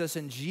Jesus,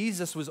 and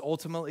Jesus was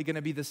ultimately going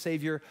to be the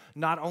Savior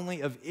not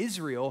only of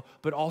Israel,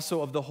 but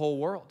also of the whole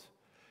world.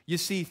 You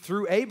see,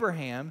 through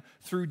Abraham,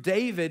 through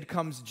David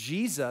comes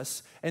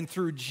Jesus, and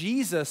through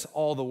Jesus,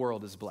 all the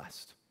world is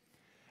blessed.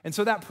 And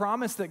so that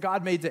promise that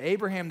God made to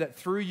Abraham that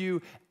through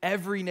you,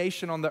 every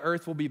nation on the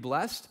earth will be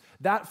blessed,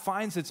 that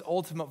finds its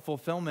ultimate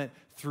fulfillment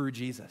through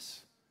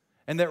Jesus.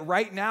 And that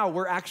right now,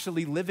 we're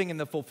actually living in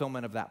the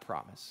fulfillment of that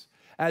promise.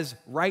 As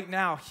right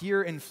now,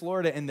 here in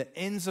Florida, in the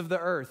ends of the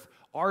earth,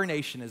 our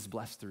nation is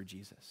blessed through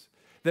Jesus.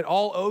 That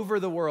all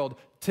over the world,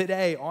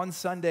 today, on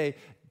Sunday,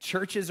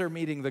 churches are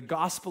meeting, the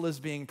gospel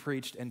is being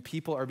preached, and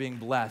people are being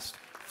blessed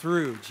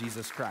through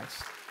Jesus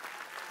Christ.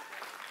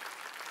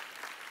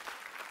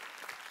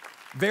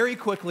 Very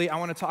quickly, I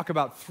want to talk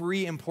about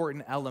 3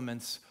 important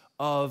elements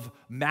of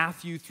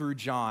Matthew through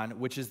John,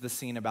 which is the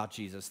scene about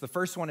Jesus. The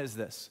first one is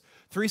this: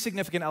 3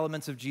 significant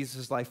elements of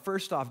Jesus' life.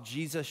 First off,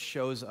 Jesus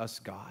shows us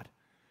God.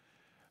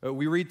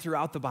 We read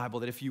throughout the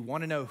Bible that if you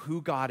want to know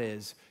who God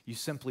is, you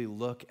simply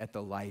look at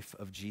the life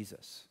of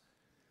Jesus.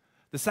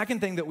 The second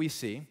thing that we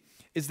see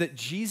is that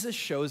Jesus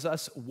shows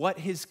us what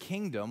his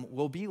kingdom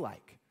will be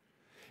like.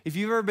 If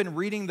you've ever been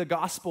reading the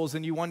Gospels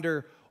and you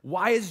wonder,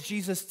 why is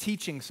Jesus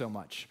teaching so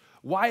much?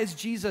 Why is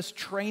Jesus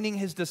training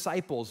his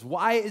disciples?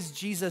 Why is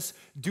Jesus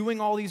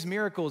doing all these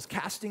miracles,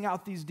 casting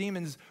out these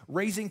demons,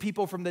 raising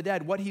people from the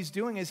dead? What he's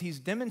doing is he's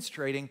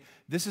demonstrating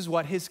this is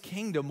what his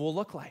kingdom will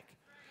look like.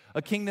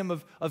 A kingdom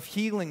of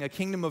healing, a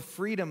kingdom of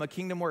freedom, a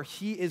kingdom where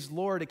he is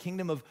Lord, a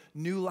kingdom of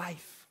new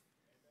life.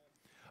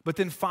 But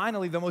then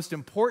finally, the most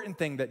important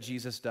thing that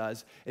Jesus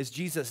does is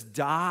Jesus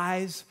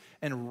dies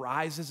and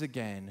rises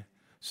again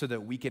so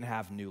that we can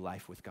have new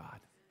life with God.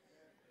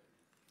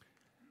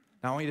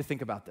 Now, I want you to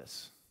think about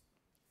this.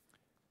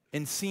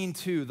 In scene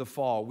 2, the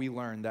fall, we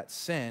learned that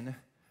sin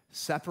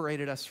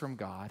separated us from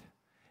God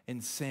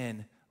and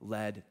sin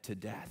led to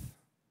death.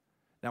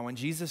 Now, when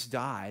Jesus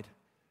died,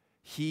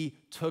 he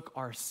took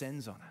our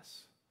sins on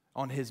us,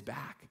 on his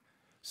back,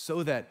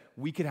 so that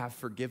we could have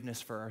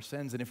forgiveness for our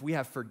sins. And if we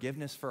have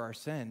forgiveness for our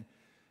sin,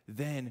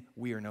 then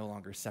we are no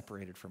longer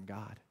separated from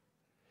God.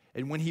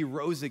 And when he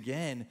rose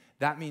again,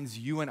 that means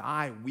you and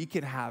I, we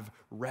can have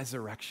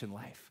resurrection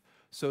life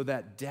so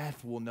that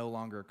death will no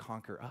longer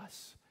conquer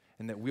us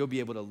and that we'll be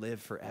able to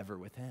live forever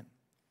with him.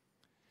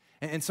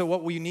 And so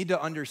what we need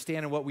to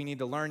understand and what we need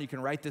to learn, you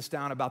can write this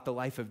down about the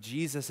life of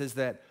Jesus, is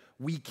that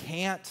we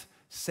can't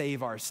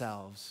save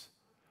ourselves.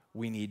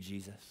 We need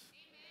Jesus.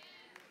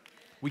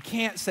 We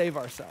can't save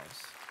ourselves.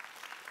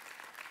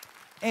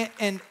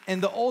 And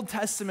the Old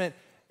Testament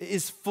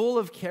is full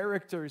of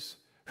characters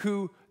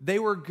who they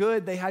were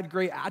good, they had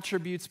great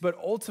attributes, but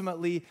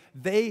ultimately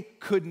they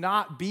could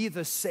not be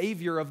the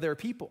savior of their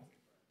people.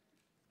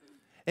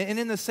 And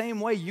in the same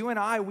way, you and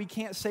I, we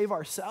can't save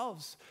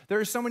ourselves. There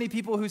are so many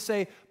people who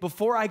say,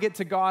 before I get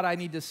to God, I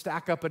need to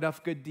stack up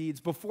enough good deeds.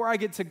 Before I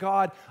get to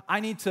God, I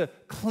need to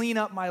clean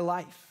up my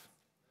life.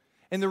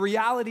 And the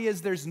reality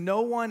is there's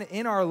no one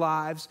in our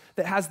lives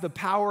that has the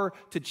power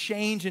to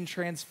change and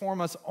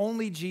transform us.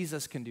 Only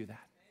Jesus can do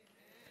that.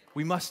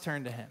 We must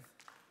turn to him.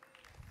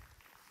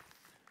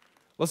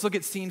 Let's look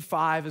at scene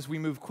 5 as we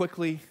move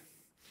quickly.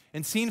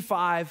 In scene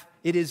 5,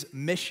 it is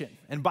mission.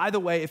 And by the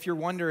way, if you're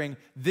wondering,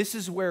 this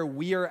is where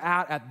we are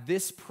at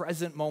this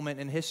present moment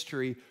in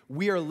history.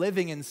 We are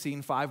living in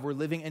scene 5. We're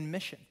living in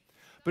mission.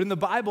 But in the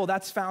Bible,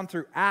 that's found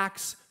through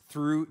Acts,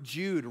 through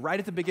Jude. Right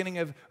at the beginning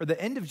of, or the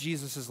end of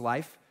Jesus'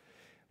 life,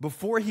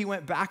 before he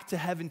went back to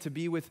heaven to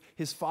be with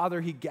his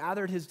Father, he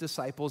gathered his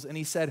disciples and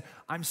he said,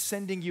 I'm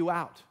sending you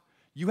out.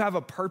 You have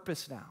a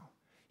purpose now.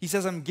 He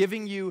says, I'm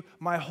giving you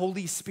my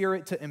Holy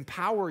Spirit to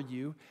empower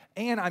you,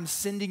 and I'm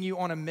sending you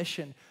on a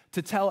mission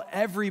to tell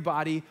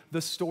everybody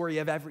the story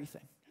of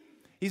everything.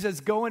 He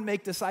says, go and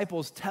make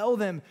disciples. Tell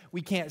them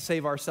we can't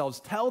save ourselves.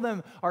 Tell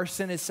them our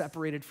sin is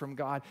separated from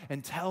God,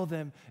 and tell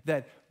them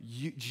that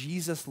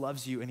Jesus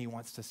loves you and he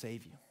wants to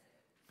save you.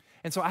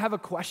 And so I have a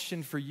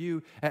question for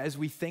you as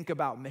we think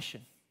about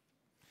mission.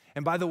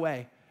 And by the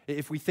way,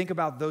 if we think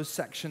about those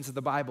sections of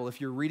the Bible, if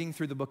you're reading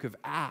through the book of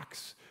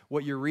Acts,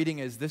 what you're reading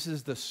is this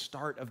is the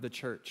start of the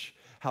church,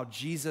 how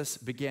Jesus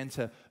began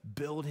to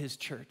build his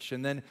church.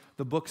 And then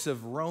the books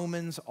of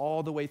Romans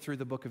all the way through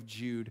the book of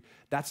Jude,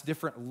 that's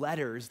different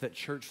letters that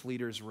church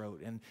leaders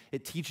wrote. And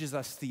it teaches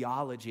us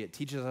theology. It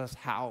teaches us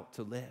how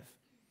to live.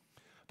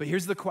 But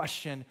here's the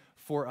question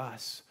for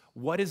us.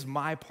 What is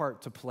my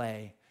part to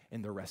play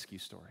in the rescue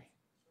story?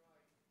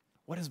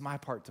 What is my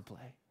part to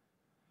play?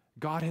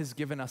 God has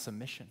given us a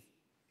mission.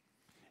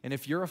 And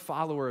if you're a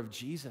follower of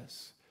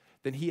Jesus,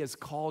 then he has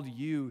called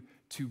you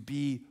to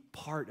be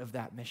part of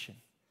that mission.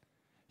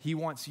 He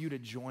wants you to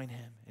join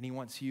him, and he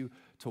wants you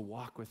to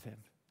walk with him.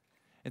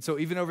 And so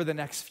even over the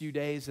next few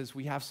days, as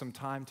we have some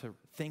time to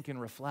think and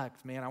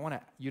reflect, man, I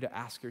want you to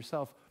ask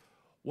yourself,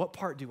 what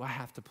part do I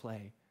have to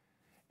play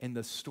in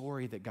the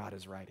story that God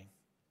is writing?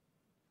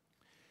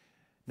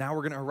 Now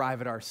we're going to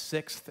arrive at our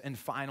 6th and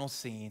final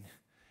scene,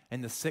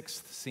 and the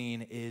 6th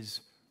scene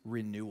is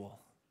renewal.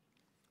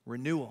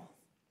 Renewal.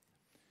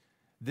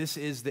 This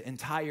is the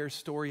entire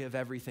story of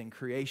everything: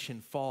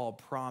 creation, fall,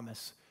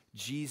 promise,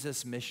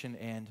 Jesus' mission,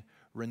 and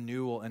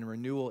renewal. And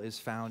renewal is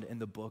found in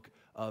the book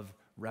of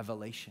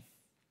Revelation.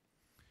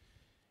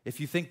 If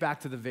you think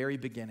back to the very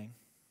beginning,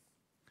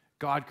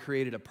 God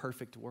created a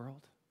perfect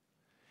world.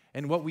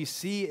 And what we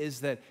see is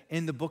that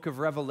in the book of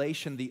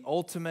Revelation, the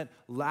ultimate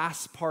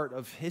last part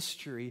of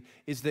history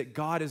is that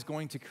God is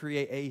going to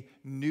create a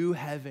new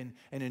heaven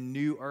and a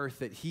new earth,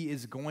 that he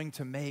is going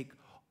to make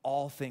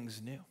all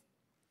things new.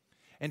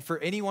 And for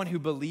anyone who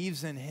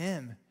believes in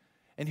him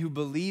and who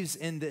believes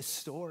in this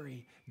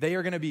story, they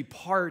are going to be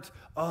part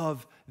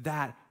of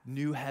that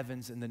new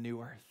heavens and the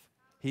new earth.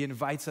 He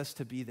invites us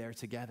to be there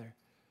together.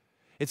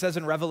 It says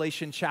in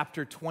Revelation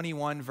chapter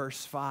 21,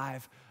 verse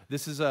 5,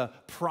 this is a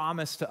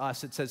promise to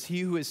us. It says, he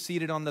who is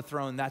seated on the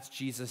throne, that's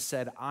Jesus,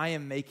 said, I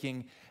am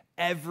making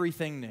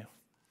everything new.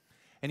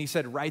 And he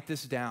said, write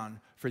this down,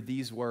 for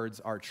these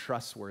words are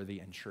trustworthy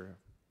and true.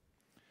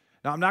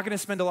 Now, I'm not going to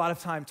spend a lot of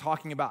time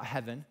talking about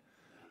heaven.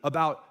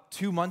 About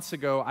 2 months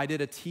ago, I did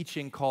a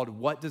teaching called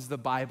What Does the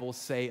Bible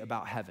Say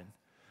About Heaven?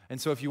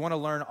 And so if you want to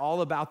learn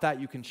all about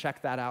that, you can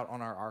check that out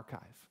on our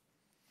archive.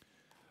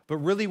 But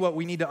really what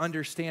we need to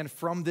understand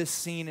from this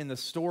scene in the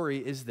story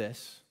is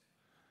this: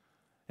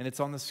 and it's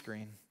on the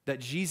screen, that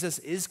Jesus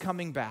is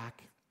coming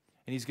back,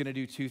 and he's going to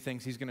do two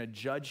things. He's going to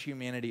judge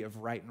humanity of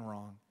right and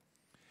wrong,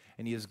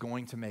 and he is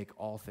going to make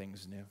all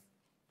things new.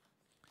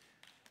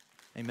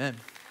 Amen.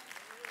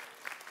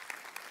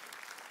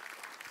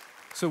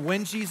 So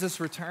when Jesus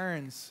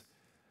returns,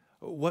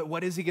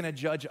 what is he going to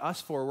judge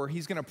us for? Where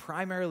he's going to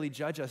primarily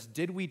judge us,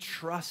 did we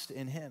trust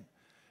in him?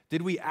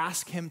 Did we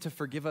ask him to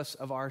forgive us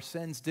of our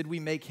sins? Did we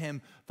make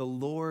him the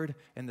Lord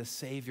and the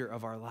Savior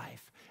of our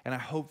life? And I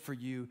hope for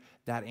you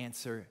that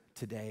answer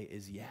today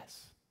is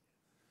yes.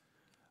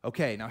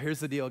 Okay, now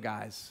here's the deal,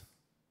 guys.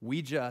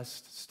 We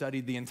just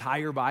studied the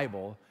entire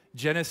Bible,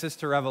 Genesis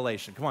to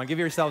Revelation. Come on, give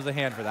yourselves a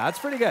hand for that. That's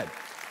pretty good.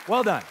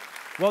 Well done.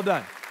 Well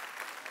done.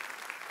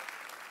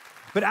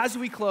 But as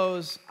we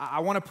close,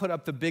 I want to put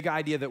up the big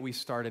idea that we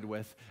started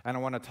with, and I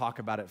want to talk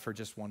about it for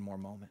just one more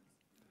moment.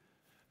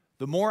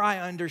 The more I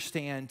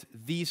understand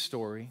the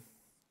story,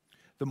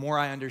 the more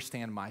I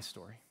understand my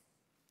story.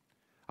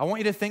 I want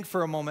you to think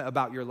for a moment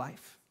about your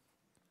life.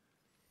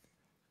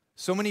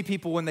 So many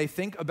people, when they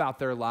think about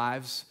their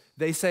lives,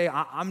 they say,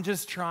 I'm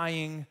just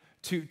trying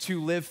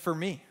to live for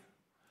me.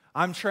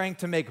 I'm trying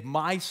to make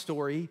my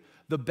story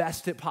the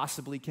best it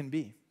possibly can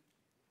be.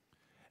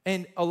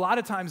 And a lot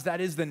of times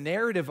that is the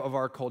narrative of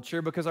our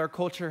culture, because our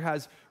culture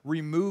has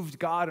removed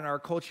God and our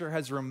culture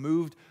has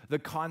removed the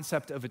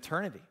concept of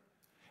eternity.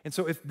 And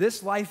so if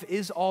this life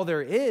is all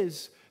there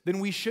is, then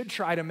we should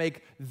try to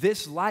make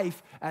this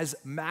life as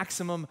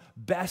maximum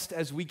best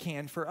as we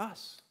can for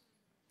us.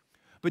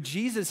 But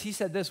Jesus, he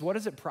said this, what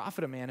does it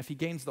profit a man if he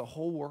gains the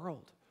whole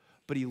world,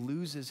 but he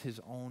loses his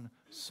own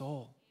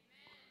soul?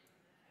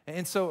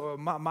 And so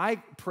my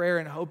prayer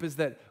and hope is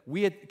that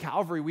we at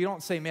Calvary, we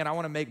don't say, man, I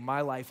want to make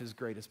my life as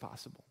great as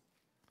possible.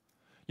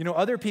 You know,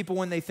 other people,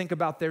 when they think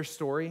about their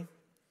story,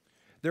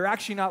 they're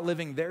actually not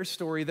living their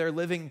story, they're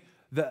living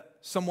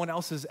someone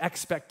else's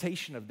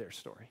expectation of their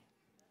story.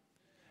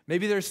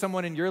 Maybe there's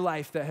someone in your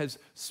life that has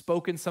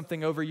spoken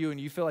something over you and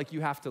you feel like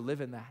you have to live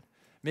in that.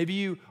 Maybe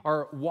you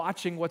are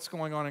watching what's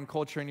going on in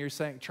culture and you're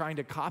trying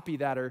to copy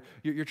that, or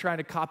you're trying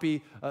to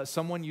copy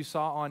someone you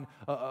saw on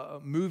a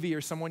movie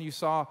or someone you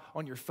saw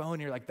on your phone.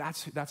 And you're like,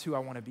 that's who I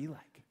want to be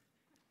like.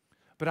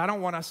 But I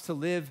don't want us to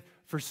live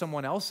for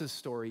someone else's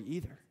story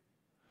either.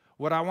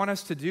 What I want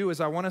us to do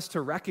is I want us to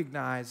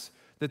recognize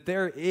that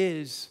there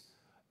is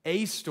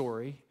a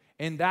story,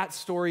 and that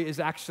story is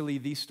actually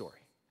the story.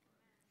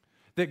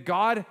 That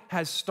God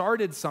has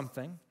started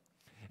something,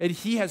 and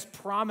he has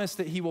promised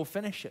that he will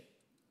finish it.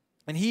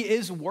 And he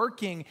is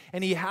working,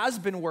 and he has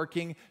been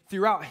working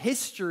throughout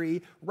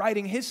history,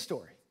 writing his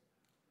story.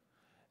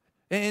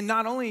 And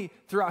not only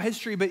throughout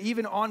history, but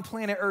even on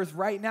planet Earth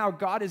right now,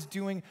 God is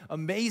doing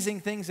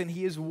amazing things, and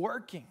he is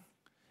working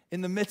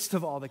in the midst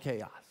of all the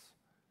chaos.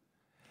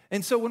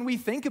 And so when we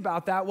think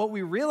about that, what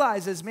we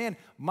realize is, man,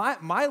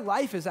 my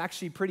life is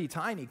actually pretty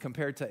tiny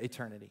compared to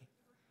eternity.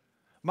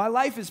 My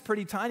life is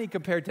pretty tiny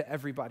compared to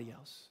everybody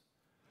else.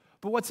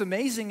 But what's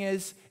amazing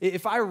is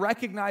if I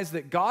recognize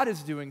that God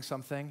is doing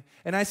something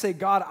and I say,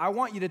 God, I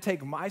want you to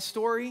take my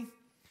story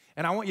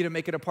and I want you to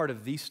make it a part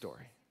of the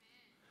story.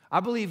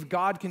 I believe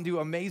God can do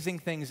amazing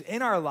things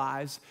in our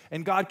lives,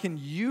 and God can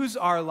use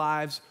our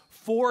lives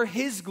for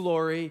his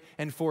glory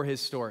and for his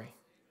story.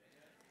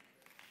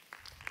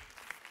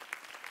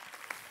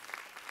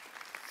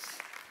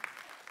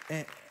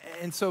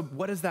 And so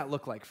what does that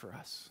look like for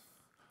us?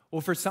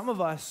 Well, for some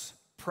of us,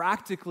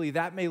 practically,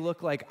 that may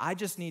look like I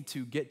just need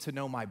to get to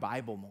know my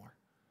Bible more.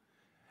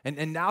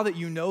 And now that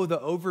you know the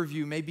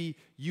overview, maybe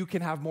you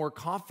can have more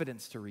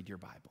confidence to read your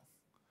Bible.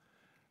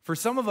 For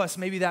some of us,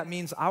 maybe that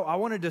means I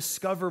want to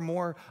discover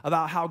more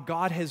about how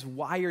God has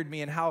wired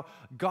me and how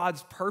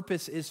God's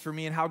purpose is for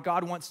me and how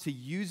God wants to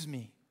use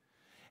me.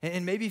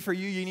 And maybe for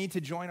you, you need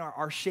to join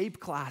our shape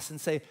class and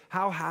say,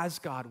 how has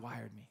God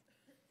wired me?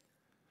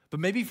 But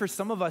maybe for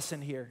some of us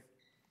in here,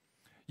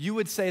 you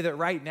would say that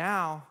right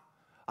now,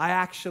 I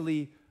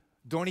actually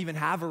don't even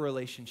have a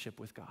relationship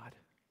with God.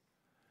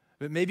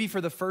 But maybe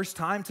for the first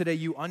time today,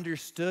 you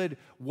understood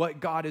what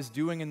God is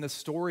doing in the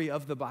story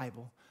of the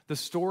Bible, the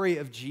story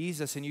of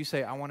Jesus, and you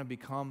say, I want to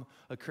become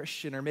a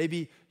Christian. Or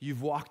maybe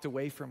you've walked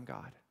away from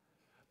God.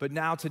 But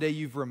now today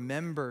you've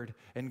remembered,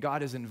 and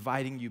God is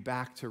inviting you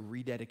back to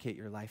rededicate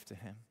your life to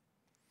him.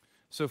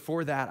 So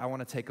for that, I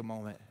want to take a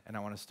moment, and I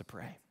want us to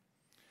pray.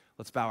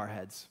 Let's bow our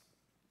heads.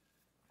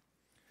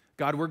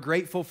 God, we're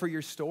grateful for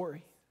your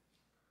story.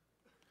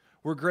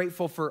 We're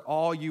grateful for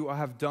all you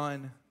have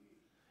done.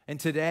 And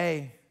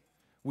today,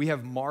 we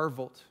have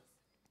marveled.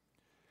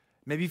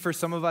 Maybe for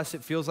some of us,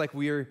 it feels like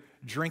we are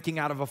drinking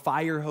out of a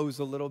fire hose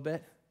a little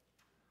bit.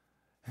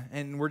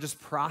 And we're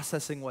just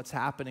processing what's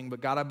happening.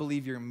 But God, I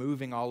believe you're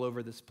moving all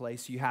over this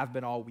place. You have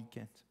been all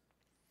weekend.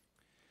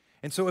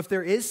 And so if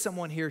there is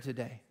someone here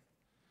today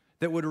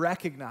that would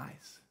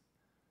recognize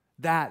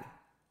that,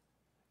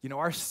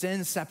 our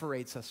sin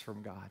separates us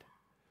from God,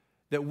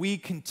 that we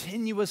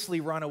continuously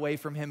run away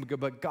from him,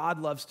 but God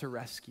loves to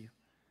rescue.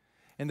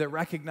 And that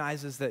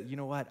recognizes that, you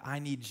know what, I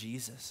need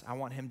Jesus. I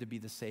want him to be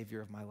the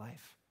Savior of my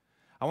life.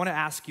 I want to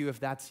ask you if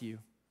that's you.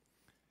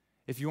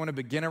 if you want to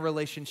begin a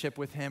relationship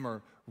with him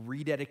or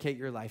rededicate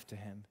your life to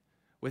him,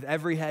 with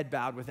every head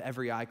bowed, with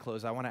every eye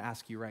closed, I want to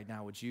ask you right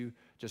now, would you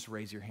just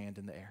raise your hand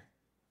in the air?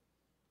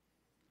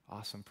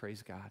 Awesome.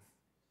 Praise God.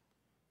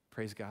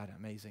 Praise God.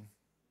 Amazing.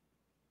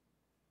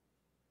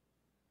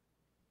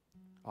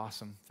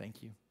 Awesome.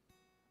 Thank you.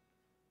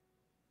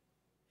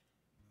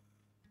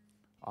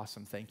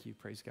 Awesome. Thank you.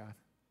 Praise God.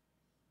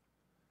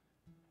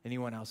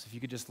 Anyone else? If you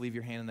could just leave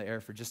your hand in the air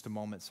for just a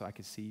moment so I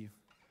could see you.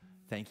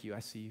 Thank you. I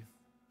see you.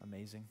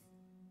 Amazing.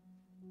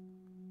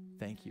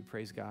 Thank you.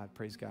 Praise God.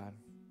 Praise God.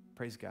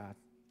 Praise God.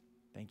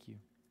 Thank you.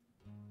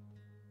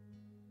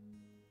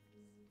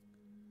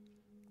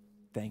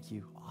 Thank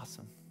you.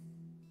 Awesome.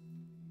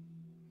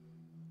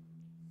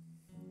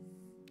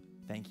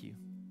 Thank you.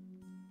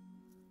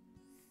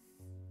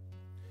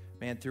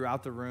 Man,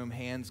 throughout the room,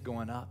 hands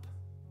going up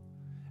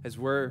as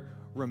we're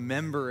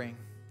remembering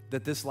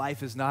that this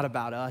life is not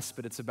about us,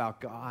 but it's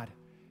about God.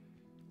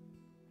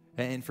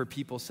 And for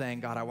people saying,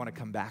 God, I want to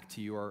come back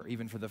to you, or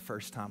even for the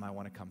first time, I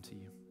want to come to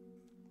you.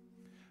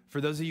 For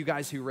those of you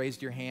guys who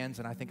raised your hands,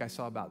 and I think I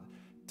saw about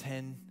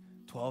 10,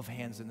 12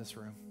 hands in this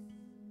room,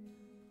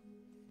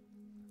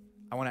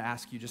 I want to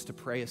ask you just to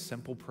pray a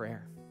simple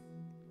prayer.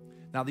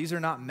 Now, these are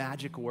not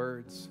magic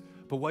words,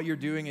 but what you're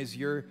doing is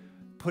you're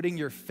putting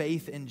your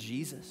faith in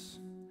Jesus.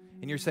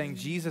 And you're saying,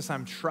 Jesus,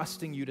 I'm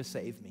trusting you to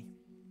save me.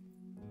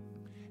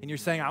 And you're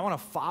saying, I want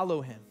to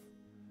follow him.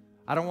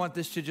 I don't want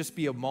this to just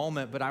be a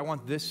moment, but I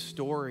want this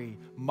story,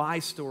 my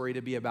story,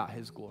 to be about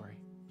his glory.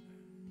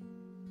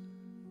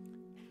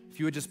 If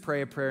you would just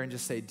pray a prayer and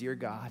just say, Dear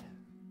God,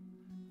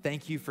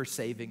 thank you for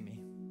saving me.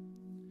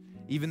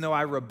 Even though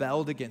I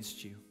rebelled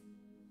against you,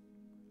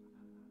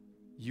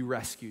 you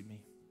rescued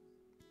me.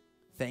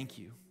 Thank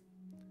you.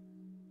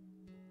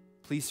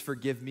 Please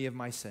forgive me of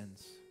my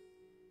sins.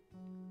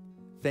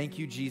 Thank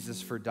you,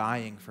 Jesus, for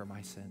dying for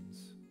my sins.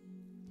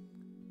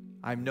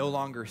 I'm no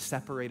longer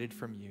separated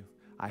from you.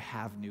 I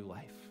have new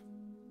life.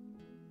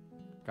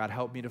 God,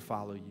 help me to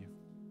follow you.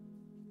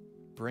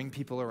 Bring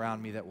people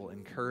around me that will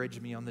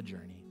encourage me on the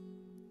journey.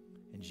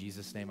 In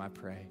Jesus' name I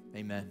pray.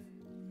 Amen.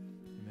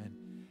 Amen.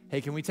 Hey,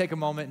 can we take a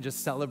moment and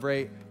just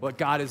celebrate what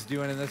God is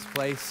doing in this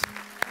place?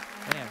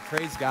 Man,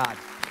 praise God.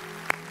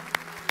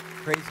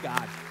 Praise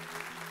God.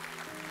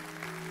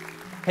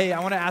 Hey,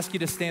 I want to ask you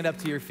to stand up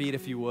to your feet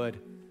if you would.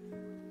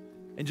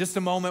 In just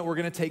a moment, we're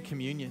going to take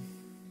communion.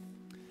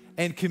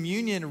 And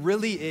communion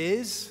really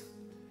is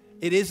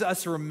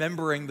us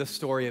remembering the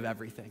story of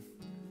everything.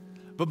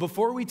 But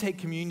before we take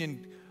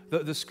communion,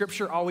 the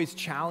scripture always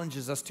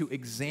challenges us to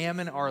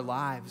examine our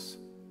lives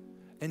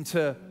and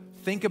to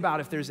think about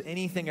if there's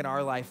anything in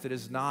our life that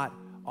is not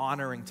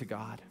honoring to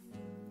God.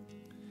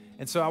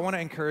 And so I want to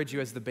encourage you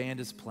as the band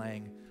is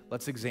playing,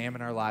 let's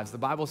examine our lives. The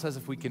Bible says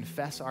if we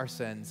confess our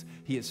sins,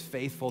 he is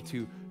faithful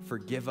to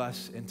forgive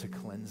us and to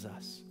cleanse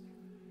us.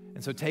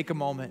 And so take a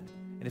moment,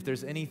 and if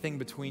there's anything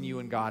between you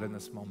and God in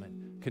this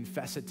moment,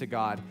 confess it to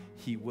God.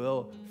 He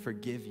will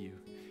forgive you,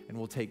 and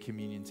we'll take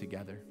communion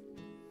together.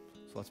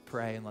 So let's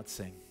pray and let's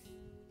sing.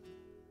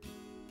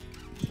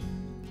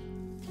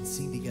 Let's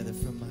sing together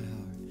from my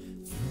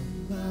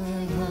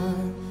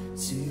heart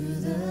to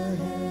the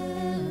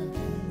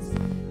heavens.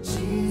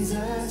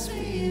 Jesus,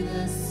 be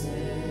the center.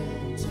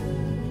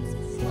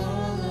 It's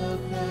all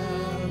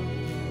about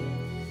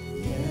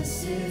you.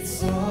 Yes,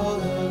 it's all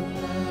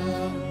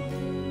about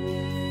you.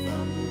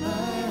 From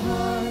my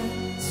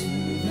heart to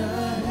the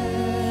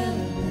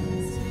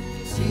heavens.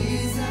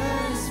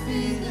 Jesus,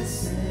 be the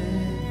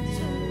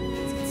center.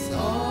 It's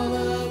all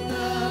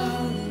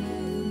about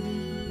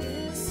you.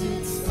 Yes,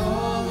 it's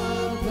all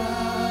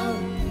about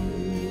you.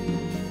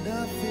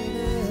 Nothing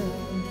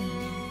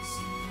else,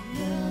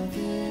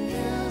 nothing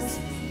else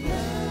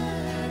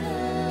matters.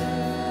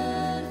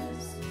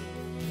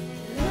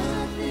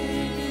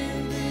 Nothing in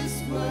this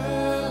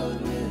world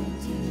will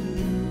do.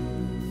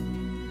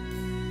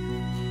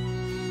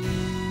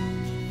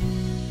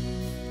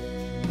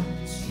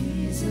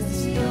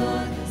 Jesus,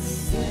 you're the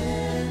center.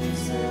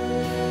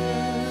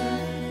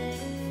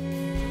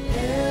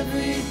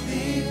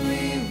 Everything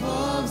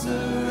revolves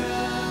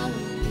around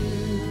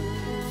you.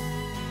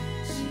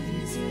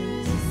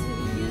 Jesus,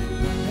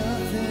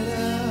 nothing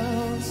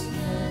else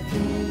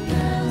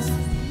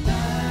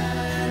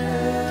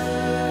matters.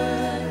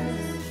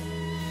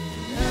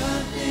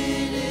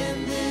 Nothing in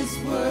this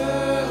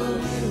world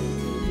will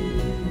do.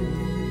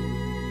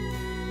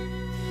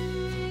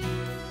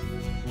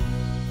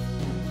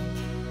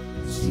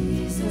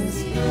 Jesus,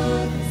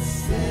 you're the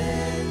center.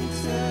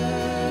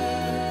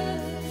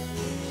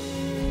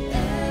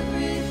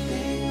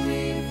 Everything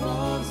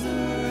revolves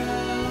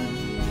around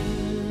you.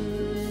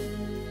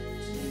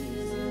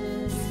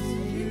 Jesus,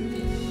 you.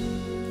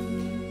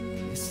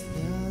 Yes,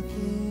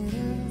 nothing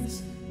else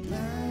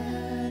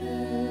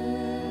matters.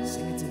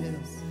 Sing it to him.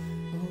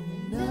 Oh,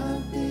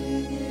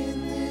 nothing in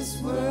this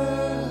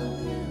world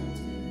will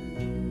do.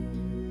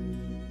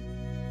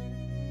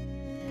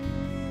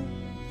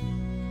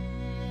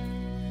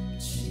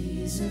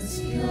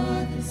 Jesus,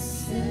 you're the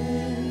center.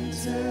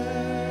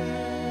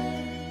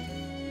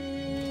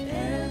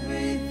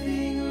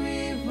 Everything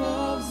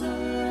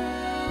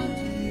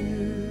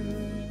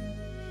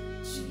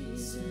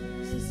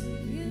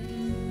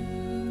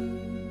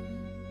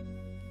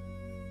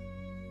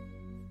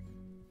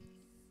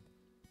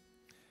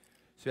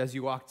So as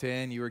you walked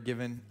in, you were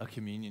given a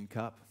communion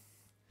cup.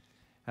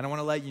 And I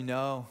want to let you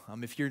know,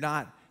 if you're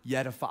not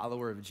yet a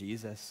follower of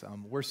Jesus,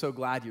 we're so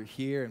glad you're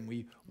here and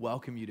we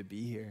welcome you to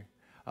be here.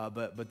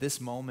 But this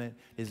moment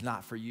is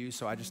not for you,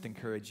 so I just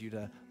encourage you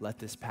to let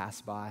this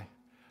pass by.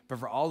 But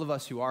for all of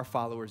us who are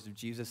followers of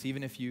Jesus,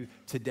 even if you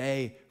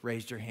today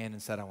raised your hand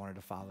and said, I wanted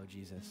to follow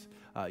Jesus,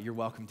 you're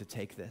welcome to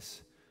take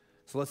this.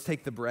 So let's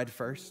take the bread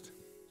first.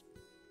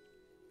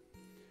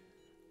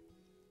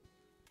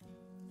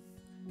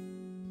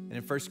 And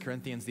in 1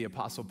 Corinthians, the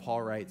Apostle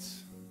Paul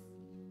writes,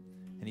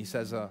 and he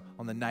says,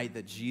 on the night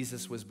that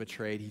Jesus was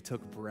betrayed, he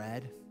took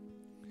bread,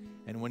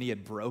 and when he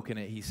had broken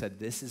it, he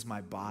said, this is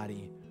my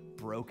body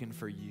broken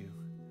for you.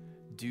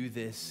 Do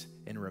this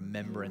in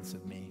remembrance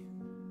of me.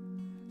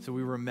 So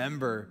we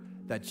remember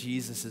that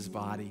Jesus'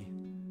 body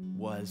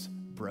was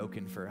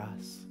broken for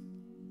us.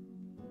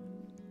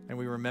 And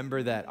we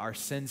remember that our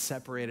sin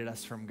separated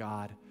us from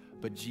God,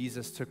 but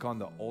Jesus took on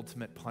the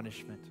ultimate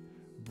punishment,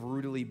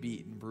 brutally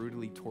beaten,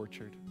 brutally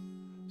tortured,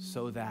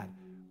 so that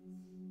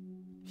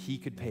he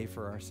could pay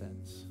for our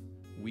sins.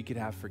 We could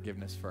have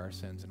forgiveness for our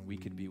sins, and we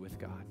could be with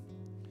God.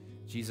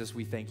 Jesus,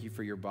 we thank you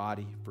for your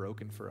body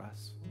broken for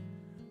us.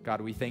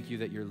 God, we thank you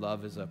that your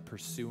love is a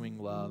pursuing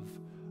love,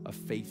 a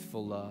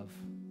faithful love,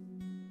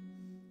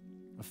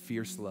 a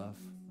fierce love.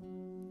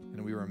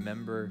 And we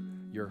remember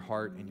your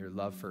heart and your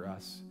love for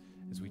us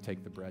as we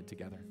take the bread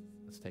together.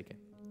 Let's take it.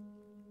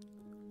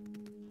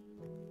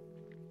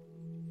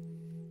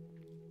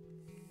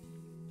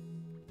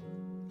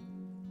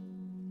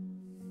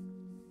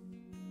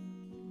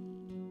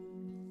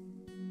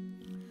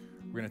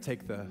 We're going to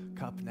take the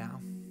cup now.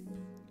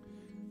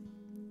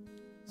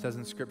 It says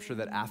in Scripture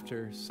that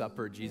after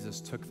supper,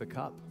 Jesus took the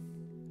cup.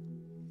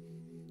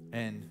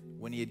 And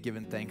when he had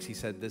given thanks, he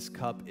said, this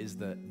cup is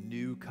the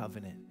new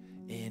covenant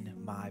in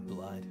my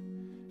blood.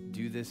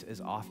 Do this as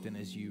often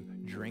as you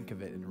drink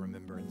of it in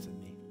remembrance of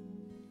me.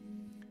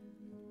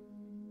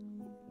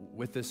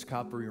 With this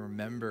cup, we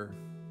remember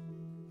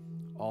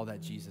all that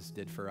Jesus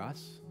did for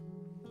us.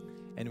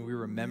 And we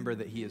remember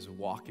that he is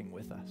walking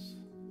with us.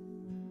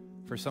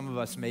 For some of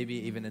us, maybe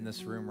even in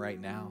this room right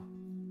now,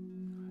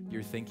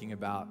 you're thinking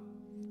about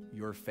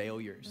your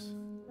failures.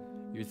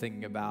 You're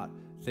thinking about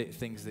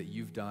things that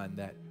you've done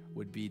that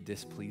would be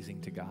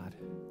displeasing to God.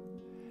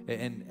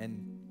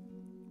 And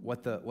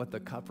what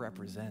the cup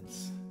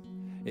represents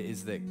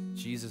is that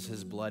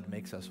Jesus' blood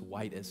makes us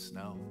white as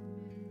snow.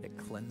 It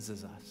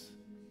cleanses us.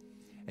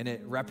 And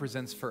it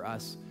represents for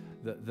us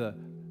the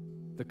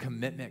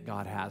commitment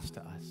God has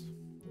to us,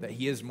 that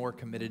he is more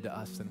committed to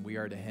us than we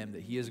are to him,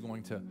 that he is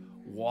going to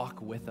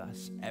walk with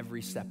us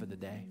every step of the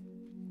day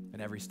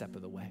and every step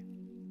of the way.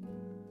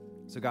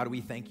 So God,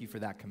 we thank you for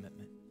that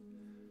commitment.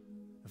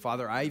 And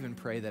Father, I even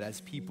pray that as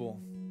people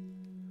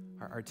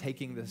are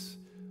taking this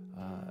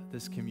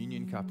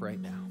communion cup right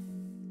now,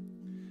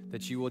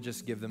 that you will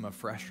just give them a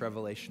fresh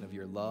revelation of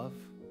your love,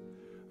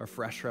 a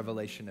fresh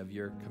revelation of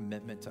your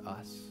commitment to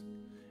us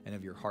and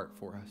of your heart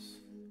for us.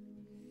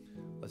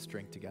 Let's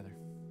drink together.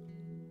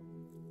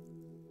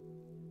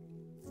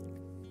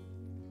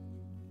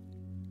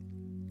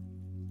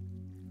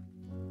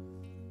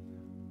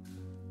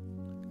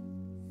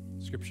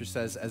 Scripture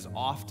says, as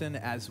often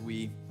as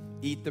we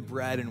eat the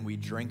bread and we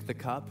drink the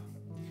cup,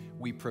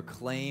 we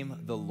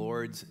proclaim the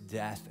Lord's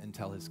death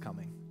until his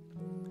coming.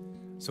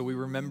 So we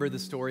remember the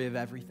story of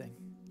everything.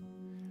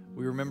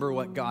 We remember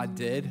what God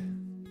did,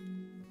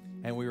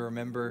 and we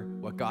remember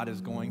what God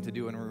is going to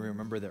do, and we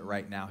remember that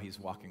right now he's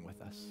walking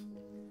with us.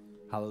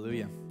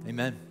 Hallelujah.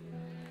 Amen.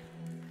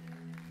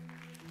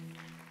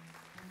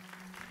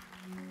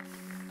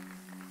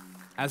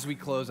 As we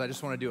close, I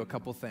just want to do a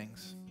couple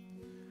things.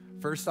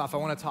 First off, I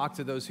want to talk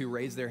to those who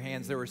raised their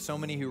hands. There were so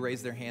many who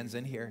raised their hands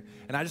in here.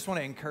 And I just want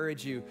to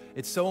encourage you.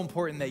 It's so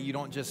important that you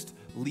don't just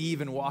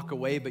leave and walk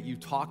away, but you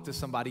talk to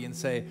somebody and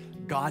say,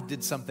 God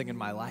did something in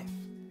my life.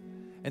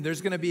 And there's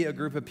going to be a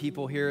group of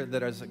people here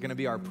that is going to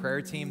be our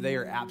prayer team. They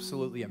are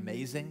absolutely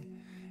amazing,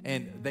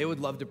 and they would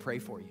love to pray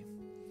for you.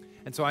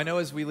 And so I know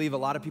as we leave, a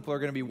lot of people are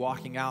going to be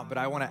walking out, but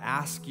I want to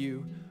ask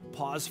you,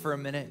 pause for a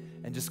minute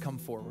and just come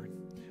forward.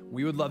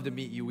 We would love to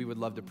meet you. We would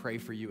love to pray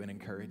for you and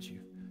encourage you.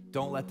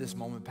 Don't let this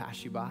moment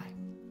pass you by.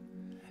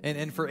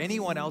 And for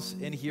anyone else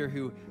in here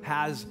who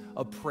has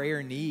a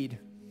prayer need,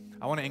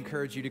 I want to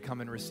encourage you to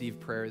come and receive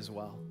prayer as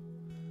well.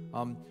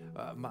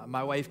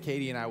 My wife,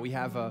 Katie, and I, we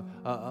have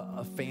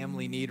a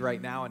family need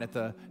right now, and at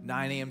the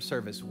 9 a.m.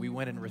 service, we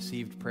went and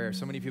received prayer.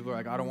 So many people are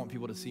like, I don't want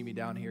people to see me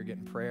down here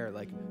getting prayer.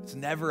 Like, it's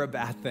never a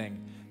bad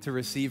thing to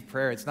receive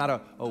prayer. It's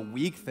not a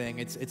weak thing.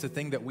 It's a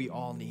thing that we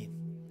all need.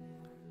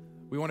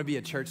 We want to be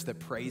a church that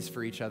prays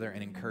for each other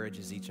and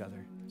encourages each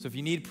other. So if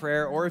you need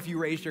prayer, or if you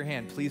raised your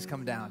hand, please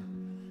come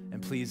down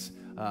and please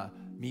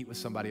meet with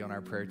somebody on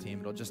our prayer team.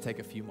 It'll just take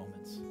a few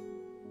moments.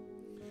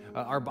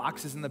 Our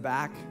boxes in the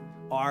back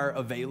are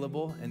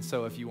available, and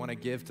so if you want to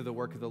give to the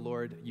work of the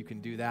Lord, you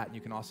can do that, and you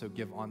can also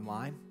give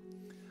online.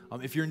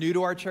 If you're new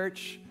to our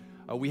church,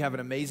 we have an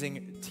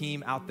amazing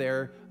team out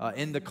there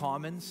in the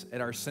Commons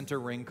at our center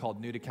ring called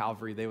New to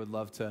Calvary. They would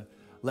love to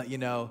let you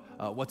know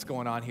what's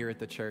going on here at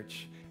the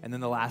church. And then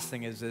the last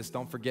thing is this: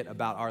 don't forget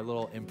about our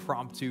little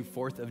impromptu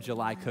 4th of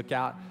July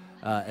cookout.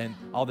 And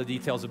all the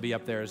details will be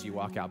up there as you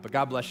walk out. But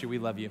God bless you. We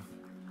love you.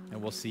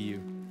 And we'll see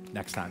you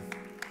next time.